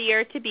the end of the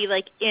year, to be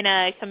like in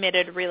a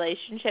committed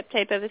relationship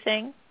type of a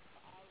thing?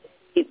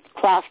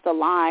 Cross the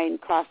line,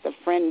 cross the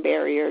friend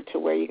barrier to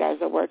where you guys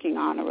are working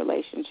on a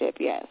relationship,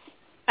 yes.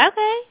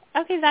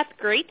 Okay, that's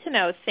great to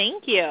know.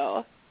 Thank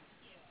you.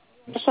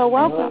 You're so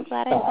welcome. I'm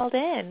glad I called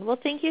in. Well,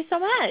 thank you so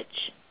much.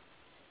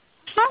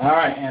 All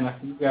right, Anna,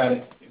 you got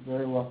it. You're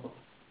very welcome.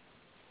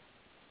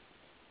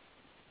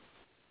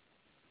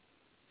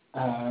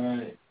 All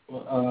right.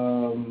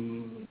 Well,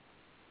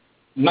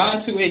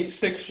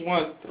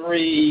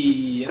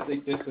 928-613. I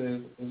think this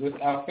is this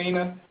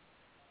Alfina?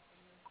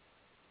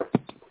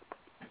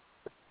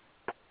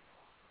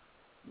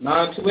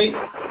 928,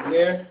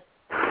 there?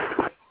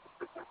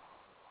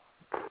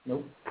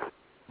 Nope.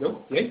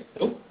 Yeah,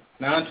 nope.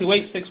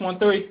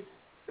 928-613.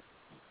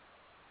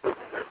 All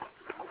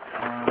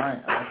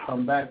right, I'll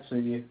come back to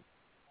you.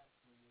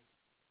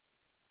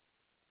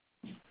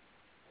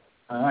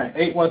 All right,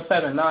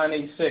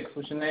 817-986.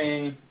 What's your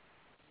name?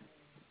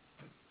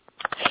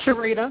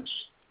 Sharita.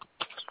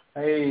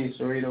 Hey,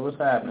 Sharita, what's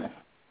happening?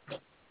 Hey,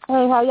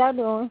 how y'all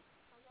doing?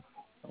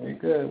 We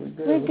good.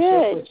 We're What's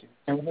good. up with you?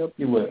 Can we help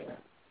you with?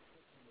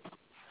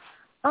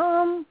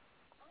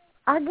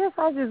 I guess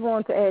I just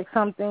wanted to ask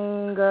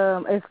something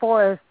as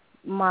far as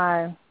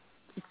my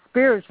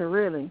spiritual,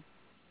 really.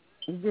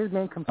 It's just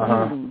been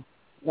confusing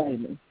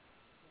lately.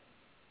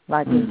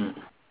 Like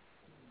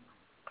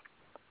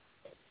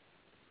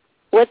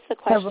What's the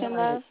question,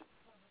 love?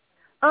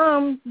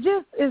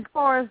 Just as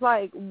far as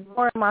like,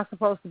 where am I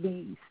supposed to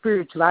be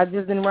spiritual? I've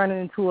just been running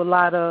into a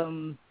lot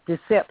of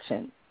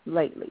deception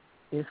lately,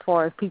 as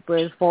far as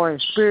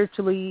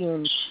spiritually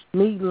and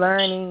me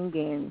learning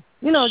and,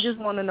 just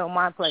want to know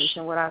my place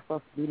and what I'm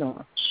supposed to be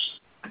doing.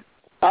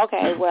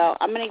 Okay, well,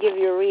 I'm going to give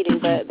you a reading,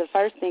 but the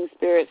first thing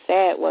Spirit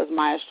said was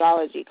my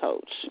astrology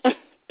coach,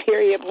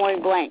 period,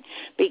 point blank,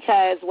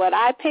 because what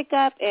I pick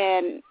up,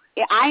 and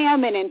I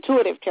am an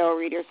intuitive tarot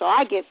reader, so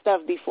I get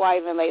stuff before I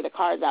even lay the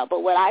cards out,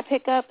 but what I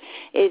pick up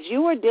is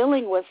you were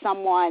dealing with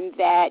someone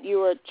that you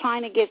were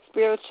trying to get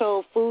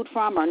spiritual food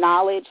from, or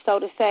knowledge, so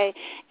to say,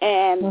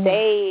 and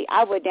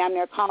I would damn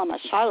near call them a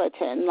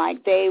charlatan.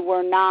 Like, they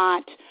were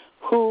not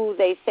who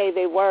they say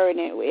they were, and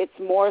it's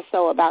more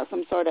so about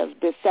some sort of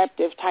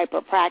deceptive type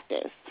of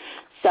practice.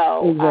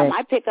 So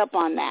I pick up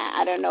on that.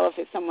 I don't know if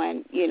it's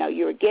someone,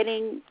 you were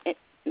getting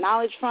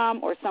knowledge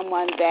from, or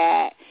someone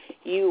that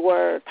you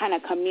were kind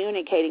of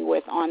communicating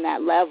with on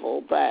that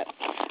level, but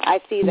I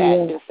see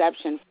that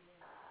deception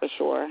for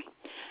sure.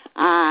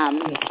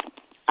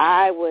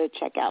 I would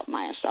check out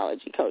my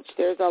astrology coach.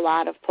 There's a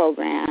lot of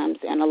programs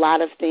and a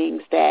lot of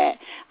things that,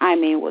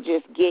 will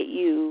just get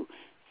you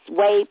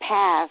way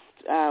past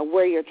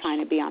where you're trying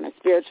to be on a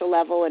spiritual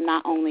level, and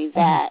not only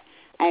that,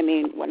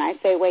 when I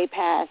say way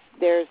past,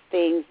 there's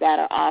things that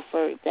are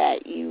offered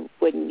that you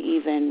wouldn't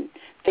even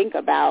think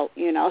about,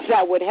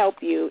 that would help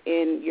you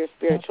in your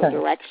spiritual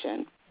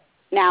direction.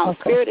 Now,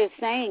 Spirit is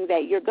saying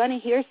that you're going to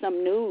hear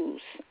some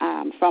news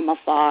from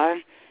afar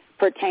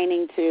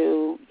pertaining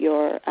to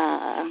your,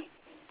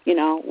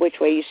 which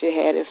way you should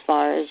head as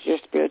far as your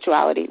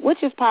spirituality,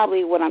 which is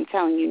probably what I'm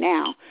telling you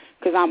now,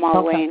 because I'm all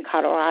the way in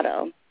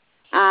Colorado.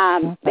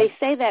 They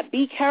say that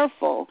be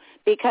careful,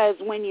 because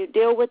when you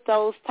deal with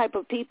those type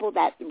of people,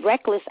 that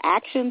reckless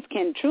actions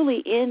can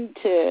truly end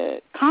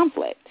to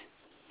conflict.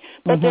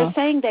 But they're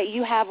saying that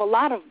you have a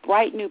lot of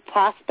bright new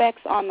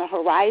prospects on the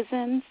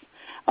horizons,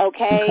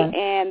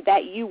 and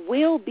that you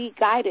will be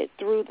guided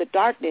through the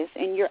darkness,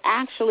 and you're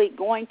actually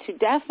going to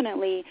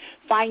definitely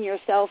find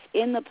yourself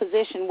in the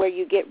position where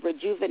you get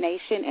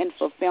rejuvenation and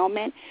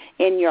fulfillment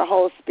in your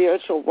whole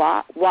spiritual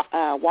walk.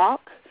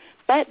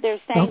 But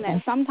they're saying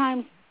that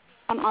sometimes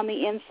on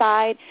the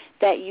inside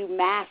that you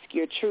mask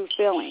your true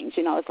feelings.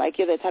 It's like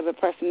you're the type of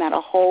person that'll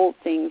hold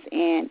things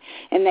in,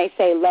 and they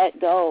say let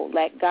go,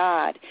 let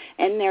God.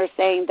 And they're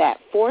saying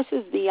that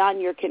forces beyond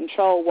your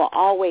control will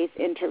always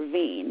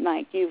intervene.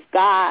 Like, you've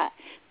got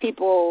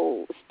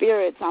people,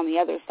 spirits on the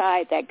other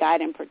side that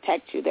guide and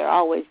protect you. They're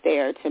always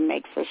there to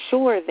make for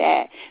sure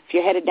that if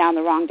you're headed down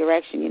the wrong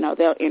direction,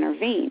 they'll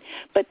intervene.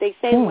 But they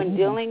say when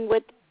dealing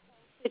with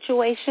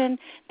situation,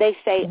 they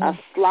say a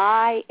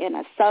sly and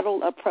a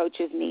subtle approach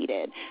is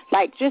needed.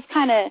 Like, just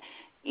kind of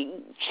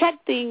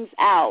check things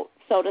out,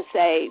 so to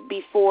say,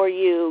 before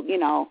you,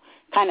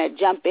 kind of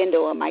jump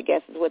into them, I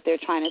guess is what they're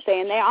trying to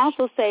say. And they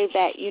also say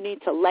that you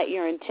need to let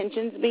your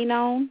intentions be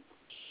known.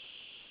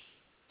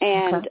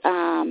 And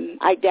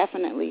I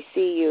definitely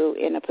see you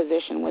in a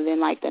position within,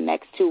 like, the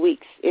next 2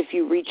 weeks if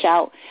you reach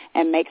out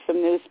and make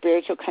some new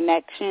spiritual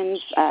connections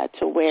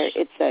to where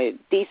it's a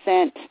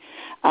decent,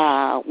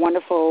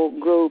 wonderful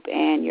group,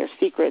 and your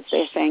secrets,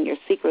 they're saying your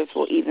secrets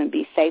will even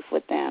be safe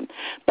with them.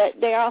 But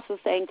they're also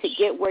saying to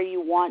get where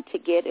you want to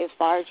get as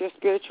far as your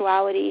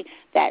spirituality,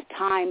 that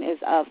time is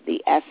of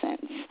the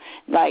essence.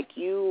 Like,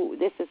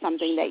 this is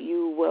something that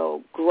you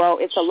will grow.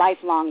 It's a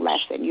lifelong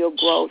lesson. You'll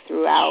grow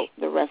throughout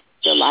the rest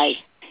of your life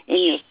in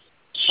your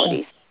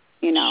bodies,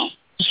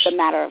 it's a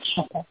matter of,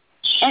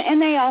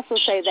 and they also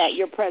say that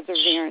your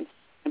perseverance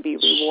will be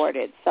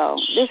rewarded. So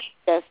this is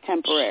just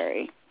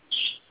temporary.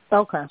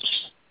 Okay.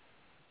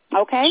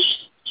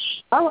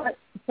 All right.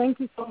 Thank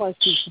you so much,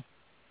 Keisha.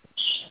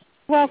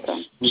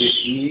 Welcome.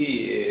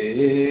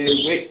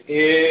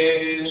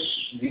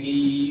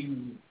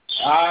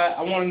 I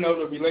want to know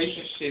the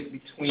relationship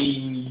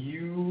between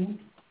you,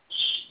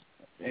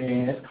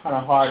 and it's kind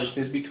of hard. It's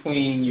just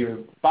between your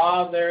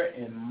father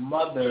and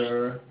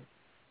mother,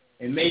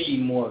 and maybe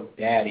more of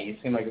daddy. It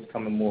seems like it's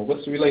coming more.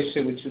 What's the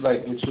relationship with you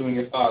and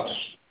your father?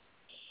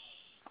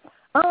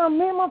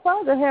 Me and my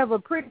father have a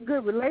pretty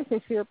good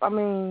relationship. I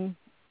mean,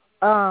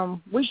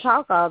 we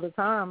talk all the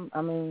time.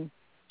 I mean,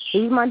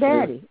 he's my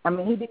daddy. I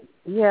mean,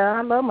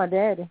 I love my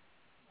daddy.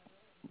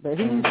 But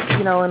he's, in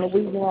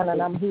Louisiana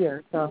and I'm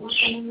here, so. What's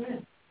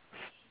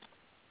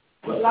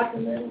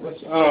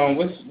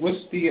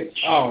the,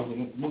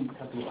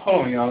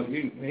 hold on, y'all.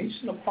 You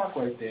should have parked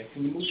right there.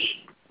 Can you move?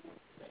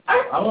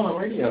 I'm on the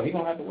radio. He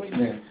don't have to wait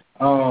then.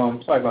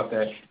 Sorry about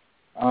that.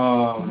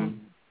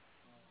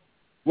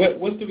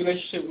 What's the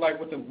relationship like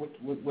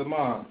with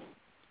Mom?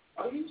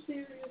 Are you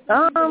serious?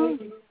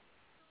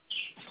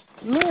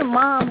 Me and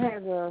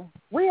Mom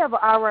we have an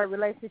all right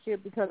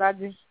relationship because I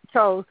just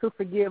chose to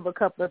forgive a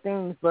couple of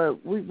things,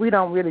 but we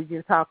don't really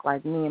just talk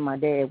like me and my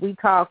dad. We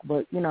talk,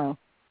 but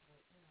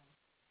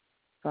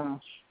so.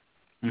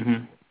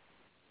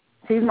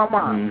 She's my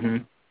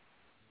mom.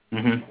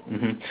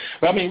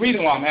 But I mean, the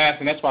reason why I'm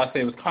asking, that's why I say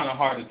it was kind of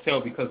hard to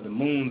tell because the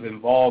moon's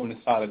involved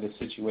inside of this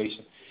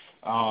situation.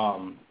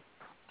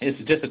 It's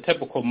just a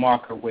typical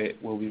marker with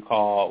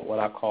what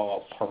I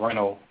call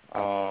parental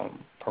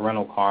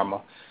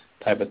karma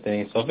type of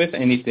thing. So if there's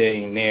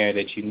anything there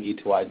that you need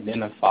to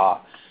identify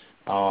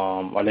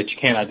or that you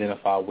can't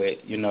identify with,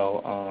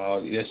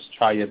 just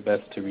try your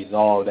best to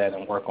resolve that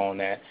and work on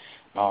that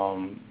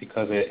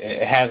because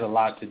it has a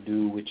lot to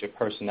do with your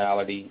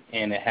personality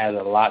and it has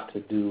a lot to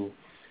do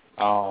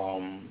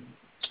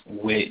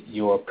with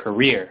your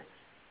career.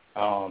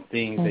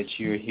 Things that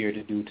you're here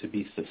to do to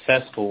be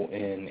successful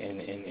and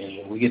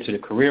when we get to the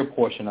career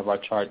portion of our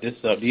chart, these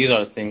are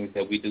the things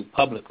that we do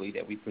publicly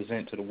that we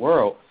present to the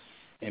world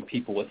and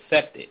people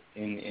accept it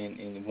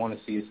and want to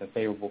see us in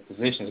favorable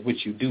positions,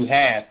 which you do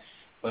have,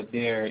 but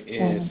there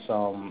is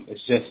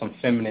it's just some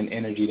feminine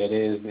energy that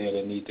is there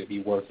that needs to be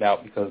worked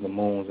out because the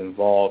moon's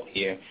involved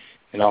here,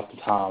 and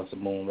oftentimes the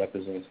moon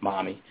represents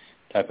mommy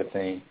type of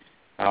thing.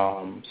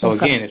 So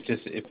again, if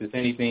there's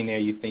anything there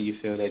you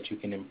feel that you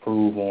can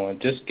improve on,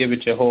 just give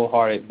it your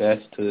wholehearted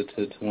best to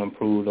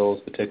improve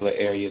those particular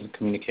areas of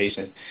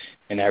communication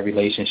in that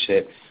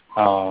relationship.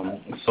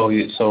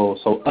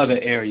 So other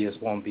areas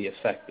won't be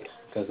affected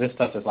because this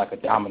stuff is like a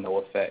domino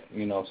effect.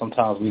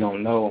 Sometimes we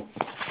don't know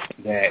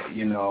that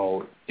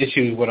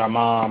issues with our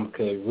mom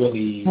could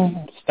really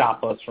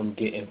stop us from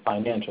getting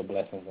financial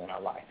blessings in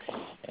our life.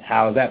 And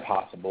how is that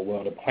possible?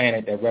 Well, the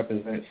planet that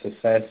represents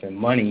success and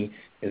money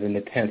is in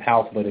the 10th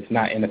house, but it's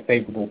not in a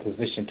favorable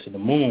position to the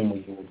moon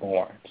when you were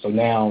born. So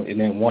now, and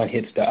then one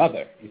hits the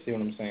other. You see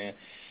what I'm saying?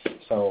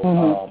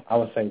 So I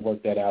would say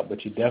work that out,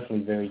 but you're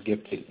definitely very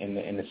gifted in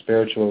the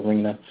spiritual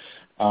arena.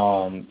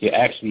 You're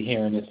actually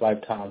here in this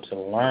lifetime to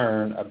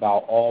learn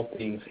about all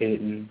things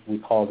hidden. We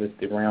call this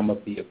the realm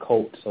of the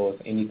occult, so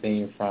it's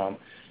anything from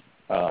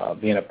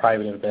being a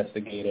private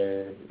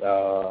investigator,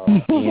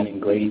 being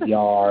in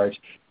graveyards,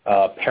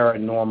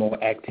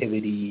 paranormal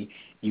activity.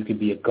 You could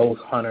be a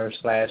ghost hunter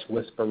 /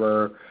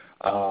 whisperer,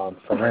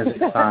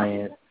 forensic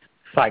science,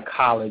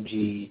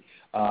 psychology.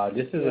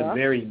 This is a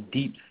very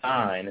deep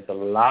sign. It's a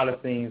lot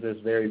of things that's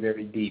very,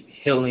 very deep.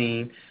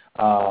 Healing,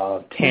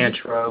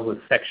 tantra with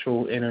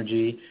sexual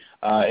energy.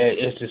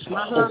 It's just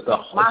a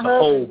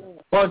whole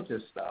bunch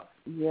of stuff.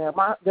 Yeah,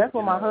 that's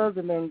what my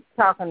husband been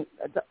talking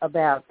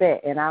about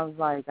that, and I was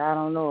like, I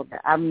don't know.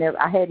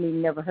 I hadn't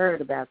even never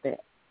heard about that.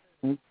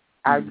 And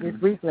I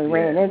just recently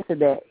ran into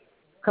that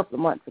a couple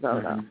of months ago,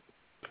 though.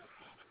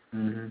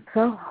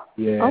 So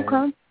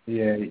okay.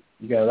 Yeah,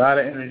 you got a lot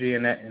of energy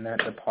in that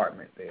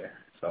department there.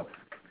 So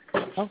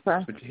that's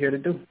what you're here to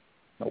do.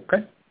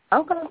 Okay.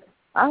 Okay.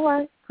 All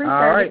right. Appreciate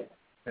All right. it.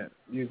 Yeah,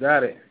 you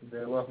got it. You're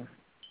very welcome.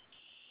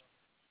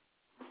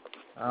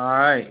 All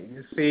right.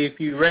 Let's see if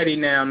you're ready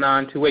now.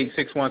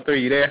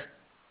 928-613. You there?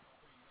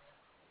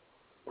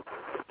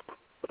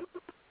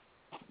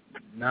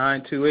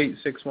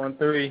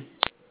 928-613.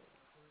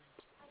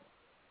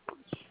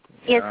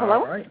 Yes. Hello.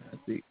 All right.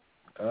 Let's see.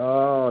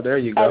 Oh, there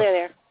you go. Oh,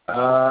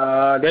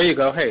 there. There you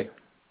go. Hey.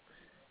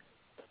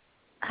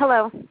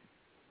 Hello.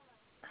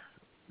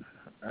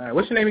 All right.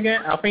 What's your name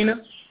again?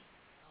 Alfina?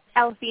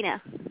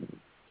 Alfina.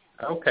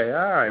 Okay.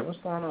 All right. What's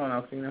going on,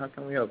 Alfina? How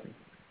can we help you?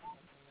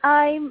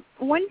 I'm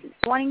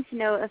wanting to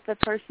know if the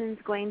person's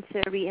going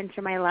to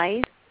re-enter my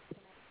life.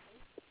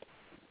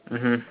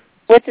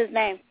 What's his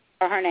name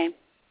or her name?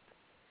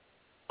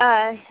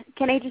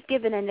 Can I just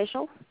give an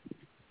initial?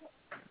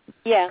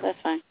 Yeah, that's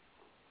fine.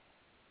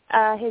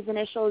 His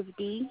initial is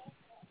B.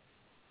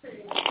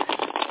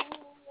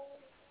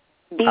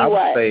 B I would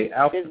what? say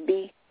Is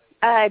B?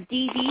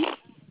 DB.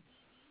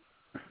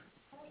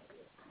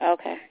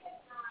 Okay.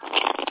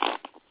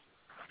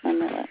 1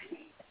 minute.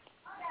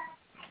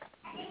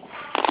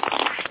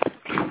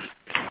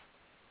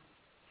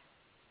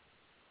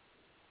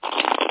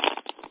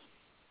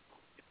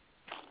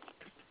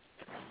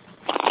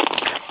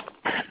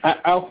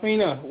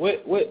 Alfina,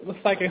 what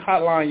psychic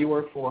hotline you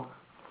work for?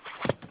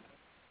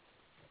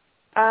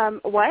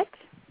 What?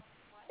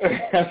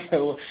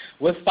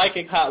 What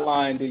psychic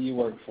hotline do you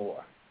work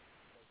for?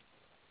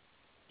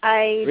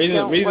 I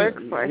don't work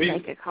for a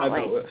psychic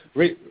hotline.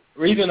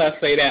 Reason I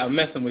say that, I'm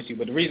messing with you,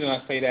 but the reason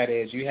I say that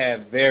is you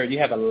have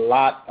a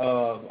lot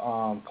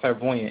of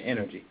clairvoyant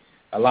energy,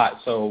 a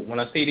lot. So when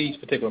I see these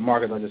particular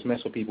markers, I just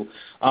mess with people.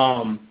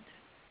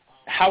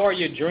 How are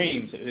your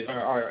dreams?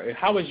 Or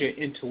how is your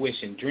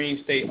intuition? Dream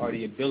state or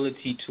the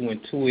ability to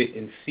intuit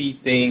and see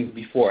things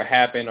before it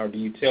happen, or do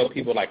you tell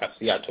people like, I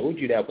told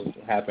you that was going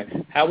to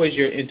happen? How is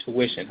your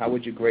intuition? How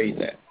would you grade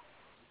that?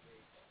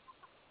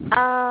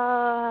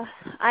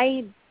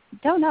 I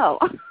don't know.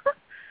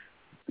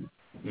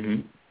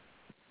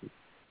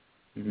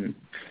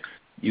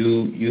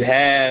 You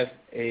have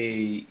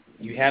a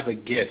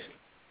gift,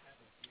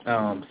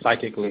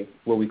 psychically,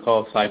 what we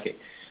call psychic.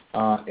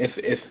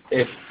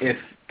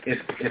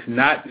 If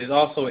not, there's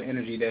also an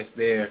energy that's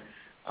there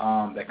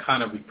that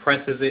kind of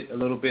represses it a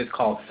little bit. It's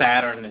called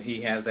Saturn, and he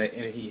has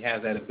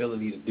that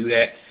ability to do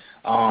that.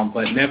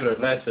 But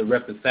nevertheless,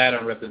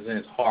 Saturn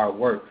represents hard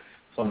work.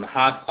 So on the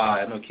high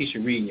side, I know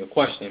Keisha reading your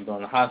question, but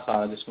on the high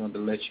side, I just wanted to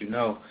let you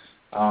know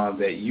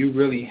that you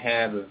really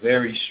have a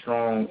very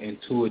strong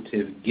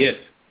intuitive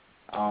gift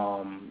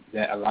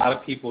that a lot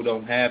of people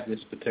don't have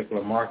this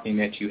particular marking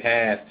that you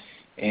have.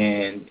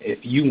 And if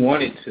you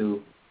wanted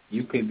to,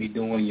 you could be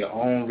doing your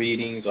own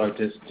readings or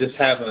just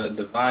have a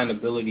divine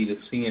ability to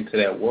see into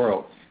that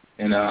world.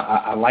 And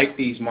I like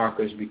these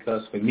markers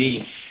because for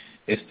me,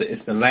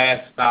 it's the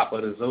last stop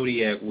of the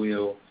zodiac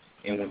wheel.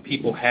 And when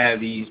people have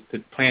these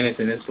planets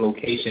in this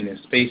location in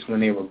space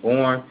when they were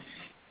born,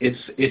 it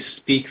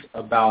speaks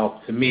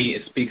about, to me,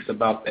 it speaks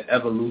about the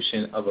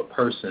evolution of a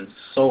person's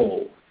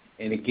soul.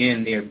 And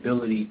again, their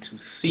ability to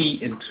see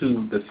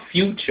into the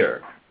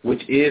future,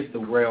 which is the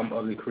realm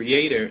of the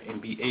Creator,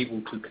 and be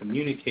able to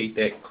communicate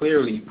that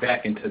clearly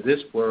back into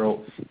this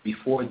world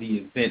before the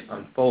event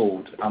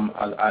unfolds.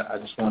 I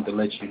just wanted to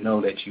let you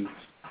know that you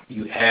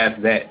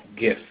have that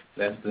gift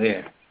that's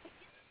there.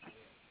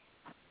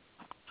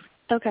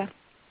 Okay.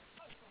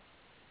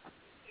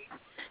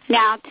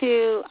 Now,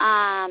 to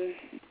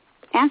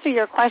answer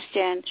your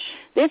question,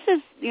 this is,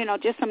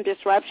 just some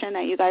disruption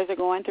that you guys are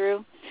going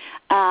through.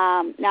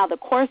 Now, the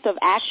course of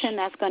action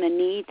that's going to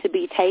need to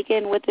be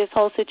taken with this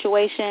whole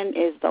situation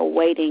is the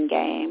waiting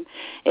game.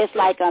 It's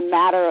like a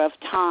matter of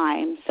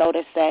time, so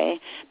to say,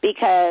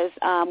 because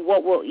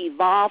what will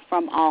evolve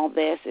from all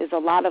this is a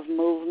lot of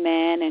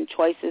movement and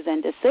choices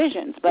and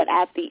decisions. But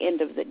at the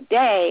end of the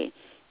day,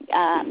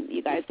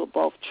 you guys will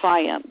both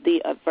triumph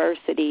the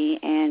adversity,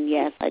 and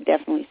yes, I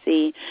definitely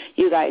see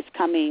you guys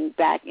coming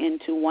back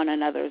into one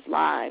another's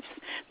lives.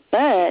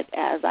 But,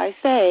 as I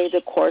say,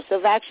 the course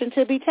of action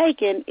to be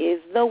taken is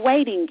the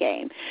waiting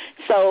game.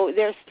 So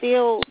there's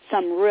still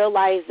some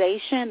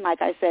realization,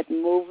 like I said,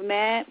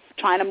 movement,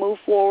 trying to move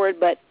forward,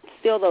 but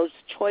still those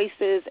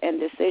choices and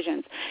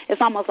decisions.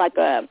 It's almost like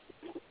a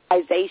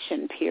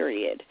realization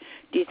period.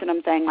 Do you see what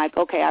I'm saying? Like,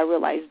 okay, I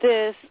realized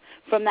this.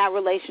 From that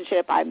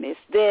relationship, I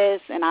missed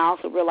this, and I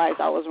also realized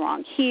I was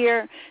wrong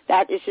here.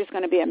 That is just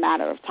going to be a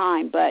matter of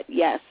time. But,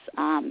 yes,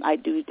 I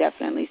do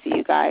definitely see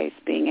you guys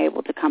being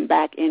able to come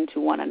back into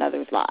one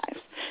another's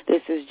lives.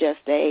 This is just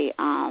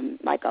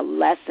like a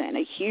lesson,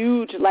 a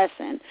huge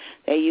lesson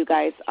that you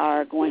guys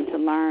are going to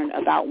learn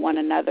about one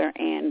another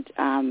and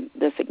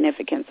the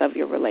significance of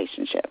your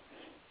relationship.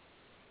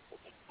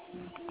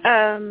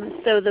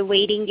 So the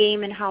waiting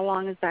game, and how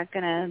long is that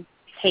going to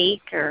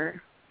take,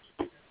 or...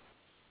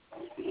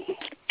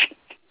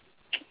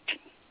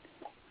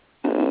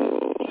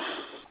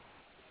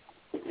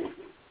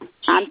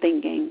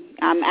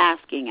 I'm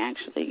asking,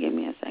 actually. Give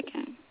me a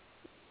second.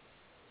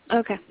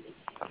 Okay.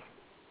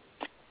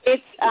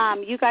 It's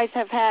you guys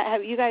have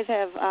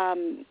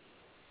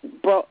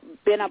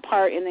been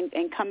apart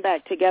and come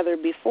back together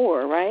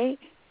before, right?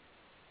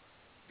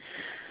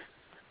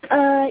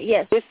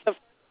 Yes. This the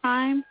first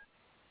time?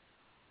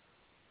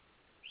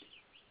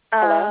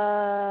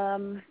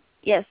 Hello?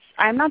 Yes.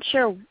 I'm not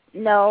sure.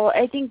 No,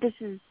 I think this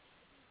is,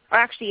 or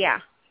actually, yeah.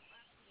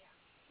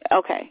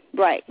 Okay,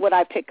 right, what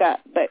I pick up.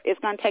 But it's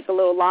going to take a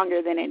little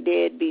longer than it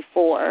did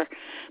before,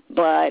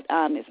 but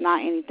it's not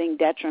anything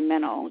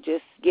detrimental.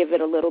 Just give it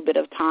a little bit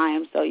of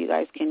time so you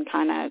guys can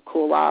kind of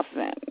cool off.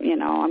 And,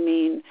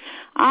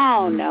 I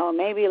don't know,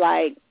 maybe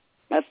like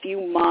a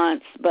few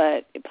months,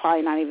 but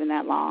probably not even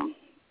that long.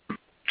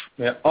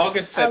 Yeah,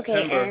 August,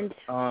 September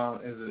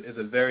is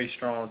a very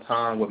strong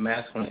time with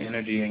masculine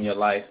energy in your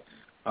life.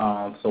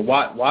 So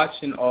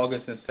watching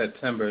August and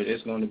September,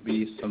 there's going to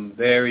be some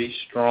very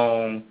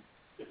strong,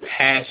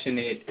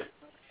 passionate,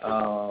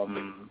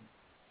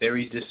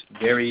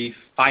 very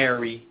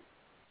fiery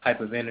type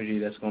of energy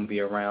that's going to be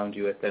around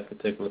you at that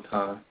particular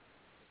time.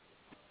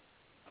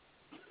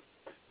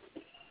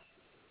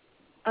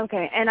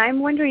 Okay, and I'm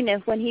wondering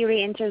if when he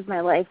re-enters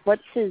my life, what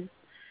is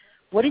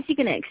he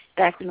going to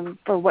expect, and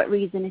for what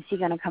reason is he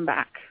going to come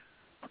back?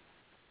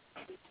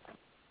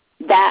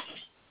 That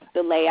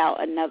to lay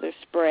out another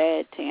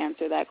spread to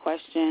answer that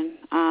question.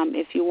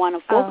 If you want a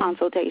full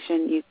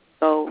consultation, you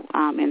go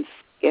and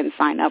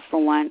sign up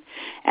for one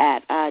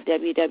at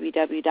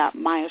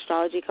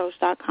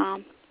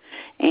www.myastrologycoach.com,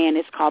 and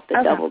it's called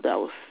the Double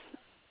Dose.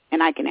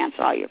 and I can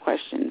answer all your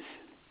questions.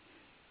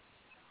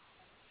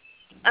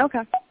 Okay.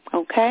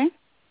 Okay?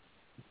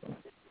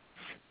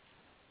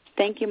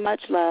 Thank you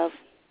much, love.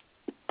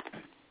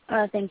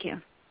 Thank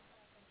you.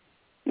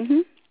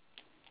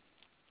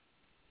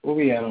 Where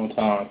we at on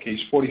time?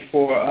 Case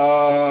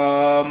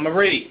 44.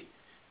 Marie,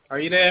 are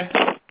you there?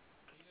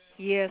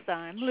 Yes,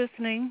 I'm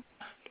listening.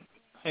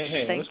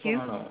 Hey, Thank what's you.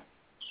 going on?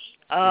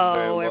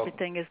 Oh,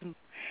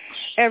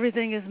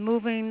 everything is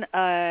moving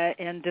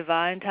in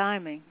divine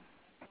timing.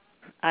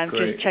 I'm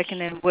Great. just checking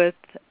in with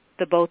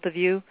the both of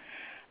you.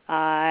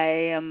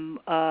 I am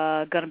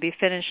going to be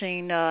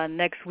finishing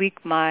next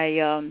week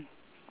my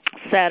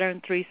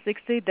Saturn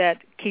 360 that,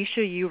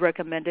 Keisha, you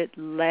recommended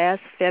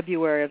last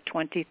February of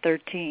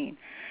 2013.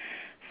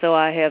 So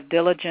I have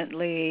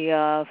diligently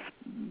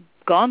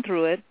gone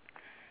through it.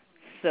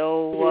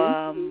 So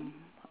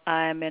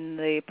I'm in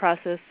the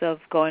process of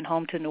going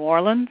home to New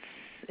Orleans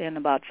in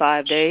about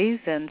 5 days,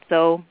 and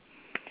so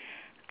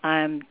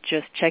I'm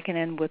just checking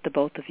in with the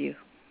both of you.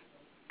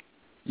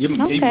 You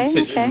said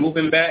you're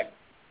moving back,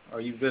 or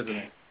are you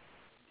visiting?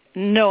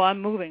 No, I'm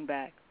moving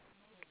back.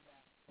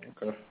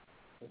 Okay,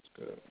 that's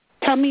good.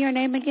 Tell me your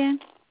name again.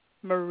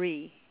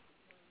 Marie.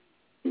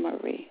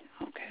 Marie,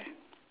 okay.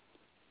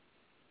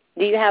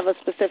 Do you have a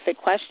specific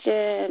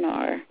question,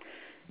 or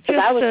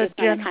because I was just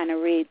going to kind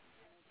of read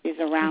these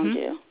around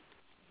you.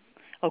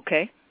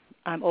 Okay,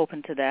 I'm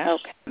open to that.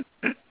 Okay.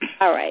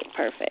 All right,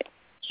 perfect.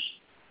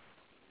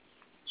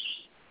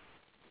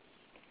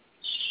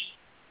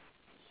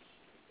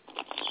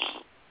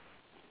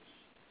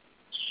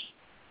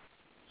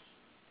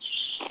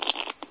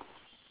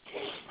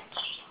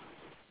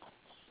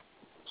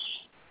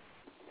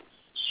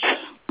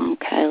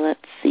 Okay, let's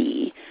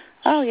see.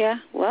 Oh, yeah.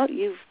 Well,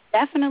 you've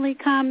definitely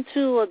come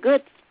to a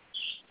good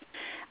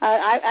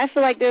I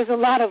feel like there's a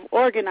lot of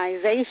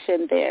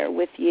organization there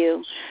with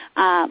you.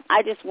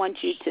 I just want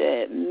you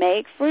to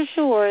make for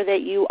sure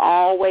that you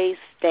always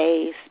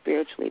stay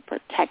spiritually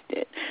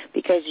protected,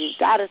 because you've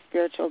got a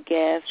spiritual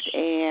gift,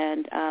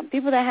 and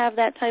people that have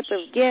that type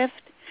of gift,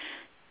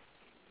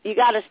 you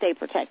got to stay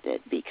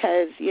protected,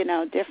 because, you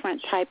know,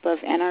 different type of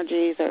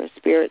energies or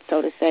spirits,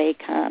 so to say,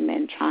 come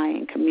and try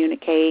and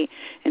communicate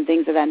and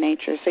things of that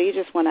nature. So you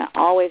just want to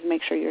always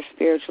make sure you're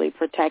spiritually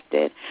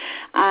protected.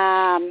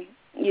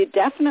 You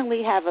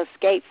definitely have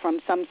escaped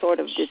from some sort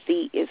of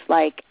deceit. It's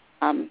like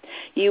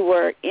you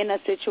were in a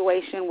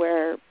situation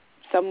where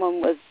someone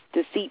was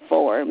deceitful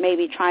or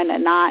maybe trying to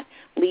not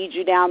lead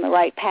you down the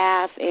right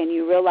path, and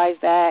you realize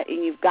that,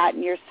 and you've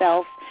gotten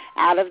yourself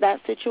out of that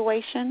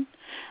situation.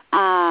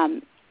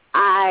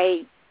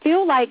 I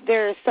feel like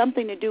there's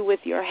something to do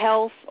with your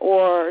health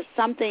or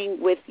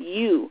something with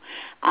you.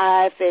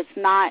 If it's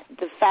not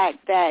the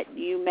fact that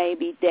you may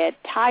be dead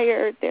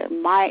tired,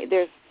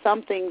 there's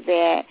something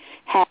that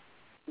has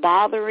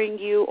bothering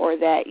you or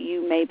that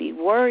you may be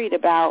worried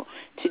about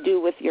to do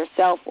with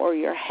yourself or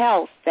your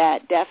health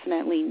that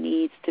definitely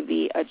needs to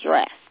be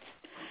addressed.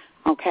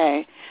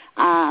 Okay?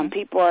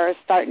 People are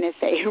starting to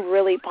say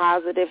really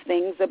positive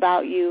things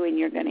about you, and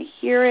you're going to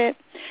hear it.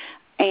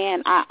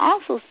 And I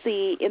also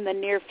see in the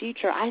near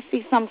future, I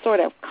see some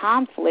sort of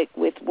conflict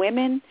with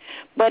women,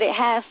 but it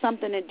has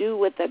something to do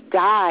with a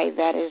guy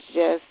that is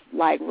just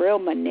like real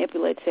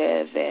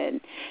manipulative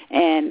and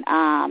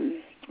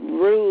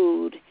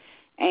rude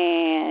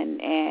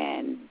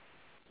and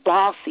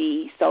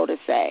bossy, so to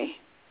say.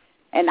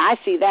 And I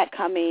see that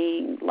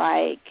coming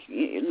like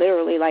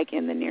literally like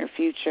in the near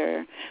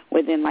future,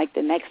 within like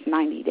the next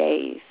 90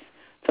 days.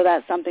 So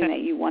that's something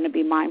that you want to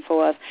be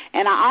mindful of.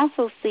 And I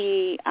also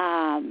see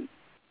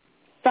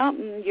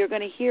you're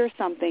going to hear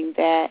something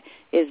that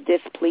is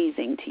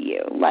displeasing to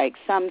you, like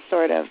some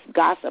sort of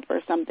gossip or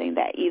something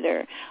that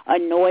either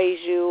annoys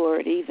you or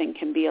it even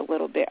can be a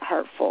little bit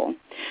hurtful.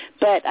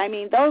 But, I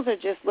mean, those are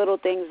just little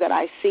things that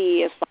I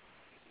see as far,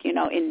 you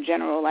know, in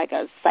general, like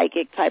a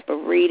psychic type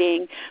of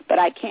reading. But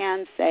I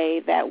can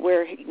say that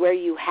where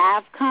you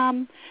have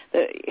come,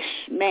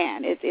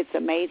 it's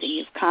amazing.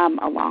 You've come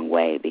a long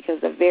way, because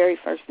the very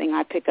first thing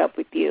I pick up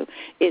with you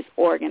is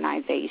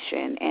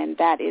organization, and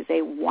that is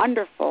a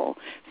wonderful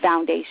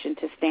foundation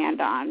to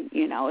stand on,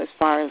 you know, as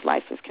far as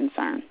life is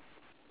concerned.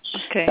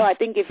 Okay. So I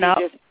think if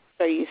you just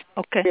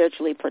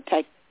spiritually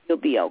protect, you'll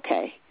be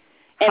okay.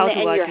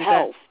 And your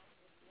health.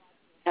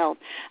 Health.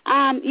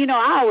 You know,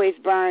 I always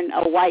burn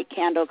a white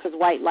candle because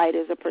white light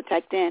is a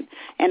protectant,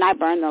 and I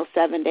burn those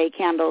 7-day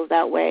candles.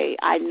 That way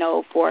I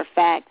know for a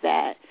fact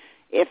that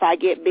if I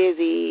get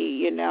busy,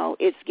 you know,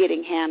 it's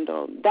getting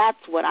handled. That's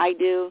what I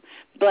do.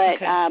 But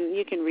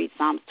you can read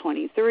Psalms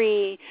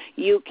 23.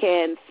 You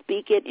can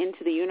speak it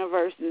into the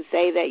universe and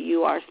say that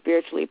you are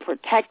spiritually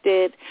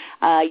protected.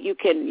 You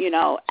can, you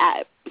know,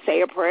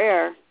 say a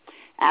prayer.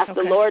 Ask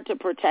the Lord to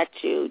protect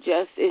you.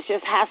 It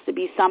just has to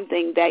be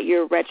something that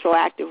you're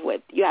retroactive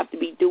with. You have to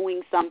be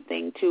doing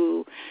something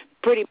to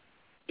pretty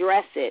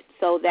address it,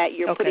 so that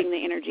you're putting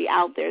the energy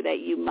out there that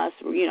you must,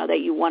 you know, that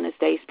you want to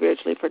stay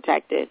spiritually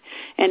protected,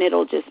 and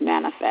it'll just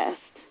manifest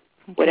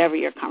whatever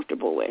you're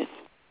comfortable with.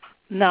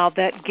 Now,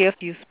 that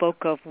gift you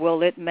spoke of,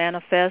 will it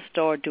manifest,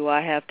 or do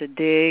I have to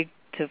dig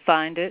to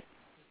find it?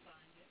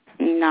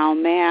 No,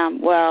 ma'am.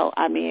 Well,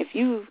 I mean, if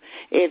you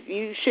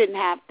shouldn't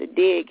have to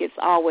dig, it's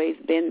always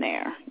been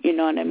there. You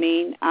know what I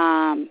mean?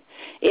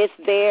 It's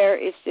there.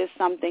 It's just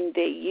something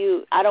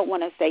that I don't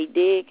want to say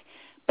dig,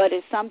 but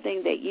it's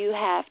something that you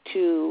have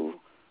to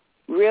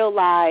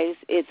realize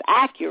it's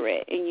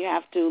accurate, and you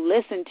have to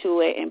listen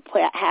to it and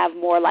have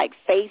more like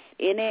faith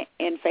in it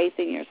and faith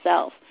in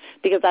yourself.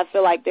 Because I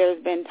feel like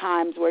there's been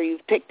times where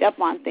you've picked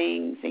up on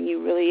things and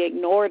you really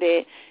ignored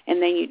it,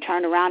 and then you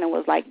turned around and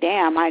was like,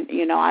 damn, I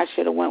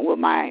should have went with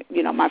my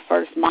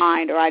first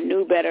mind, or I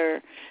knew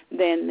better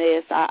than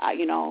this,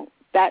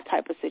 that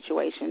type of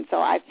situation.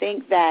 So I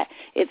think that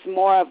it's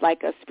more of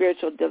like a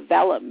spiritual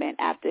development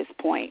at this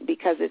point,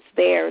 because it's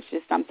there. It's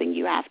just something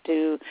you have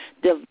to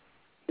develop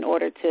in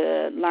order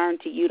to learn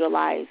to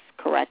utilize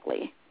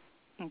correctly.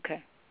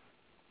 Okay.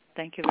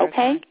 Thank you very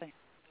much. Okay.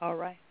 All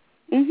right.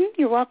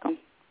 You're welcome.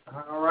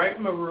 All right,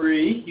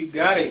 Marie, you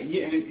got it.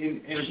 Yeah,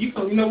 and you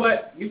can, you know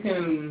what? You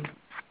can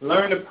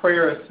learn the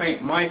prayer of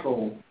St.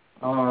 Michael.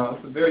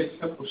 It's a very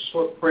simple,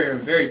 short prayer,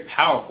 and very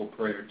powerful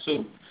prayer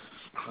too.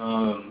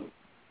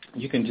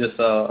 You can just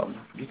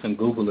you can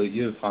Google it.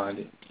 You'll find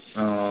it.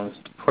 It's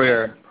the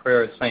prayer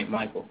of St.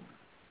 Michael.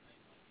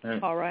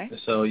 Right? All right.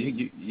 So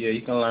you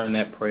can learn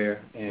that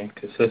prayer and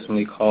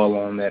consistently call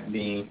on that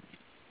being,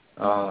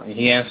 and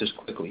he answers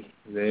quickly,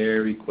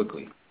 very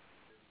quickly.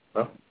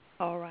 Well.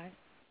 All right.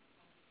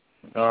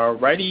 All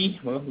righty.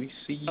 Well, we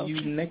see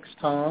you next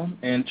time,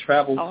 and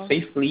travel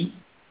safely.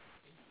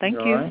 Thank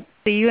you. Right?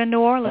 See you in New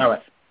Orleans. All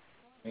right.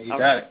 You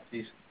got it.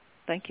 Peace.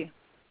 Thank you.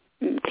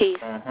 Peace.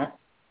 All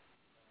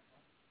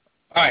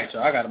right, so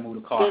I got to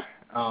move the car.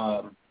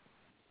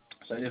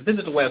 So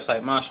visit the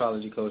website,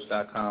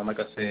 myastrologycoach.com. Like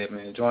I said,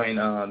 man, join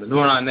the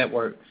Neuron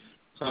Network.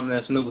 Something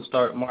that's new will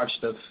start March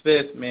the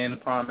 5th, man. The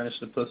Prime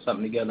Minister put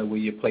something together where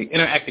you play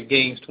interactive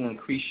games to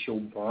increase your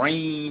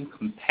brain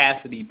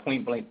capacity,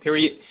 point blank,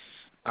 period.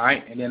 All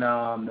right, and then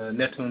the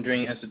Neptune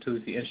Dream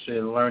Institute, if you're interested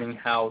in learning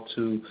how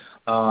to,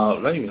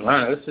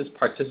 let's just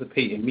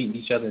participate in meeting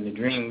each other in the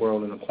dream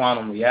world, in the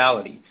quantum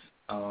reality,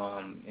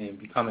 and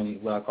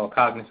becoming what I call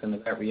cognizant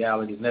of that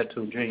reality. The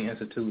Neptune Dream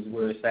Institute is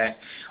where it's at.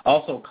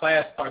 Also,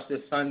 class starts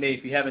this Sunday.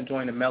 If you haven't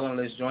joined the mailing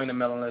list, join the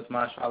mailing list,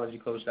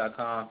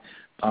 myastrologycoach.com.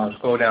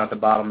 Scroll down at the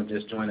bottom and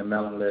just join the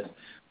mailing list.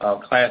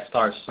 Class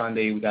starts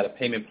Sunday. We got a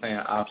payment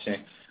plan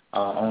option.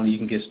 Only you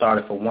can get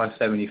started for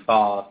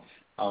 $175.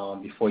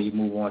 Before you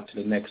move on to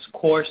the next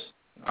course.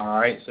 All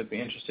right, so if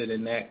you're interested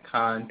in that,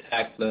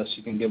 contact us.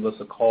 You can give us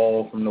a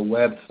call from the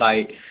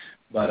website.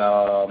 But,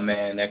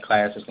 man, that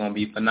class is going to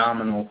be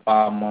phenomenal,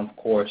 5-month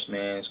course,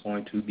 man. It's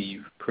going to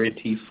be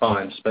pretty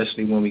fun,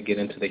 especially when we get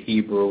into the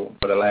Hebrew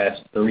for the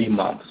last 3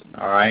 months,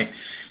 all right?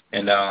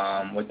 And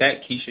with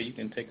that, Keisha, you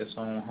can take us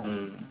on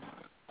home.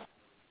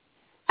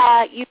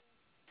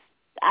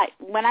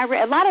 When I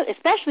read,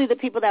 especially the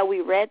people that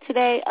we read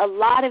today, a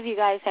lot of you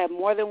guys had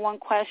more than one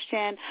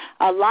question.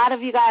 A lot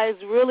of you guys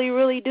really,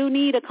 really do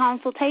need a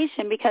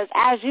consultation, because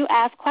as you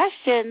ask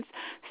questions,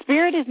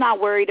 Spirit is not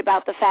worried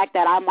about the fact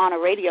that I'm on a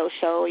radio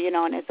show,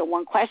 and it's a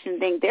one-question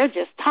thing. They're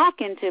just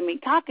talking to me.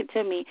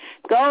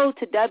 Go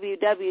to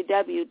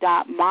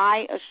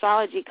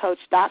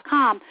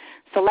www.myastrologycoach.com.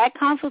 Select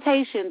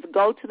consultations,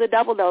 go to the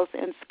double dose,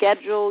 and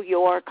schedule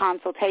your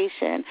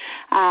consultation.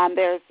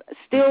 There's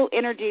still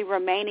energy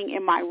remaining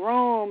in my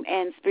room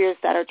and spirits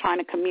that are trying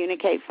to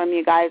communicate from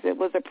you guys. It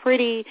was a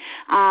pretty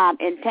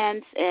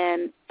intense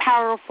and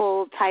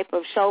powerful type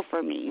of show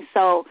for me.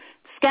 So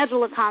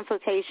schedule a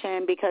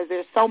consultation, because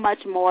there's so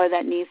much more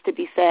that needs to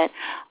be said.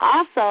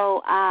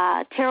 Also,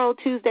 Tarot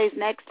Tuesdays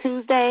next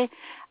Tuesday,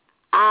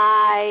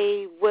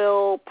 I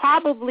will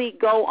probably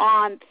go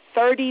on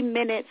 30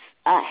 minutes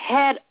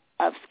ahead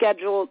of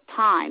scheduled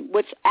time,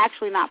 which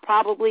actually not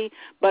probably,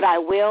 but I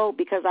will,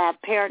 because I have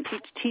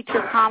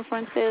parent-teacher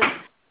conferences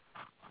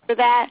for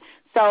that.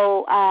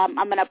 So I'm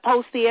going to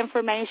post the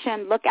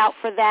information. Look out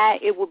for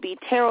that. It will be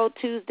Tarot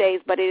Tuesdays,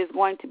 but it is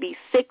going to be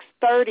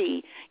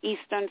 6:30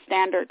 Eastern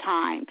Standard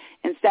Time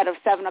instead of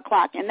 7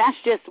 o'clock. And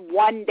that's just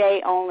one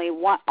day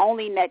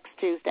only next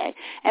Tuesday.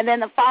 And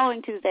then the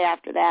following Tuesday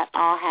after that,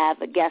 I'll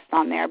have a guest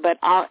on there, but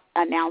I'll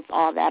announce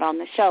all that on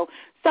the show.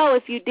 So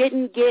if you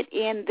didn't get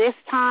in this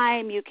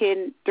time, you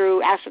can,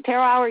 through Astro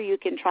Tarot Hour, you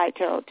can try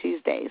Tarot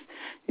Tuesdays.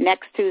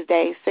 Next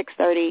Tuesday,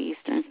 6:30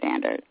 Eastern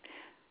Standard.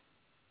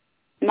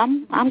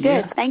 I'm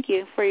good. Thank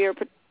you for your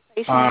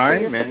participation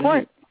and for your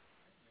support.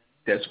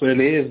 That's what it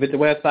is. Visit the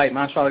website,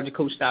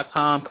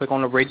 myastrologycoach.com. Click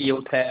on the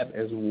radio tab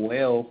as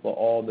well for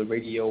all the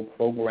radio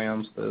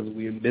programs, because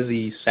we're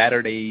busy.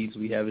 Saturdays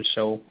we have a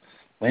show.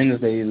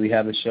 Wednesdays we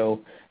have a show.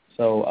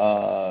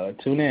 So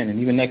tune in. And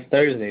even next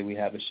Thursday we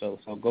have a show.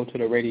 So go to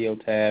the radio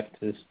tab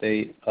to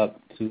stay up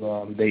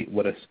to date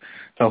with us.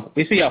 So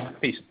we see y'all.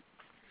 Peace.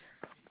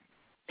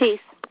 Peace.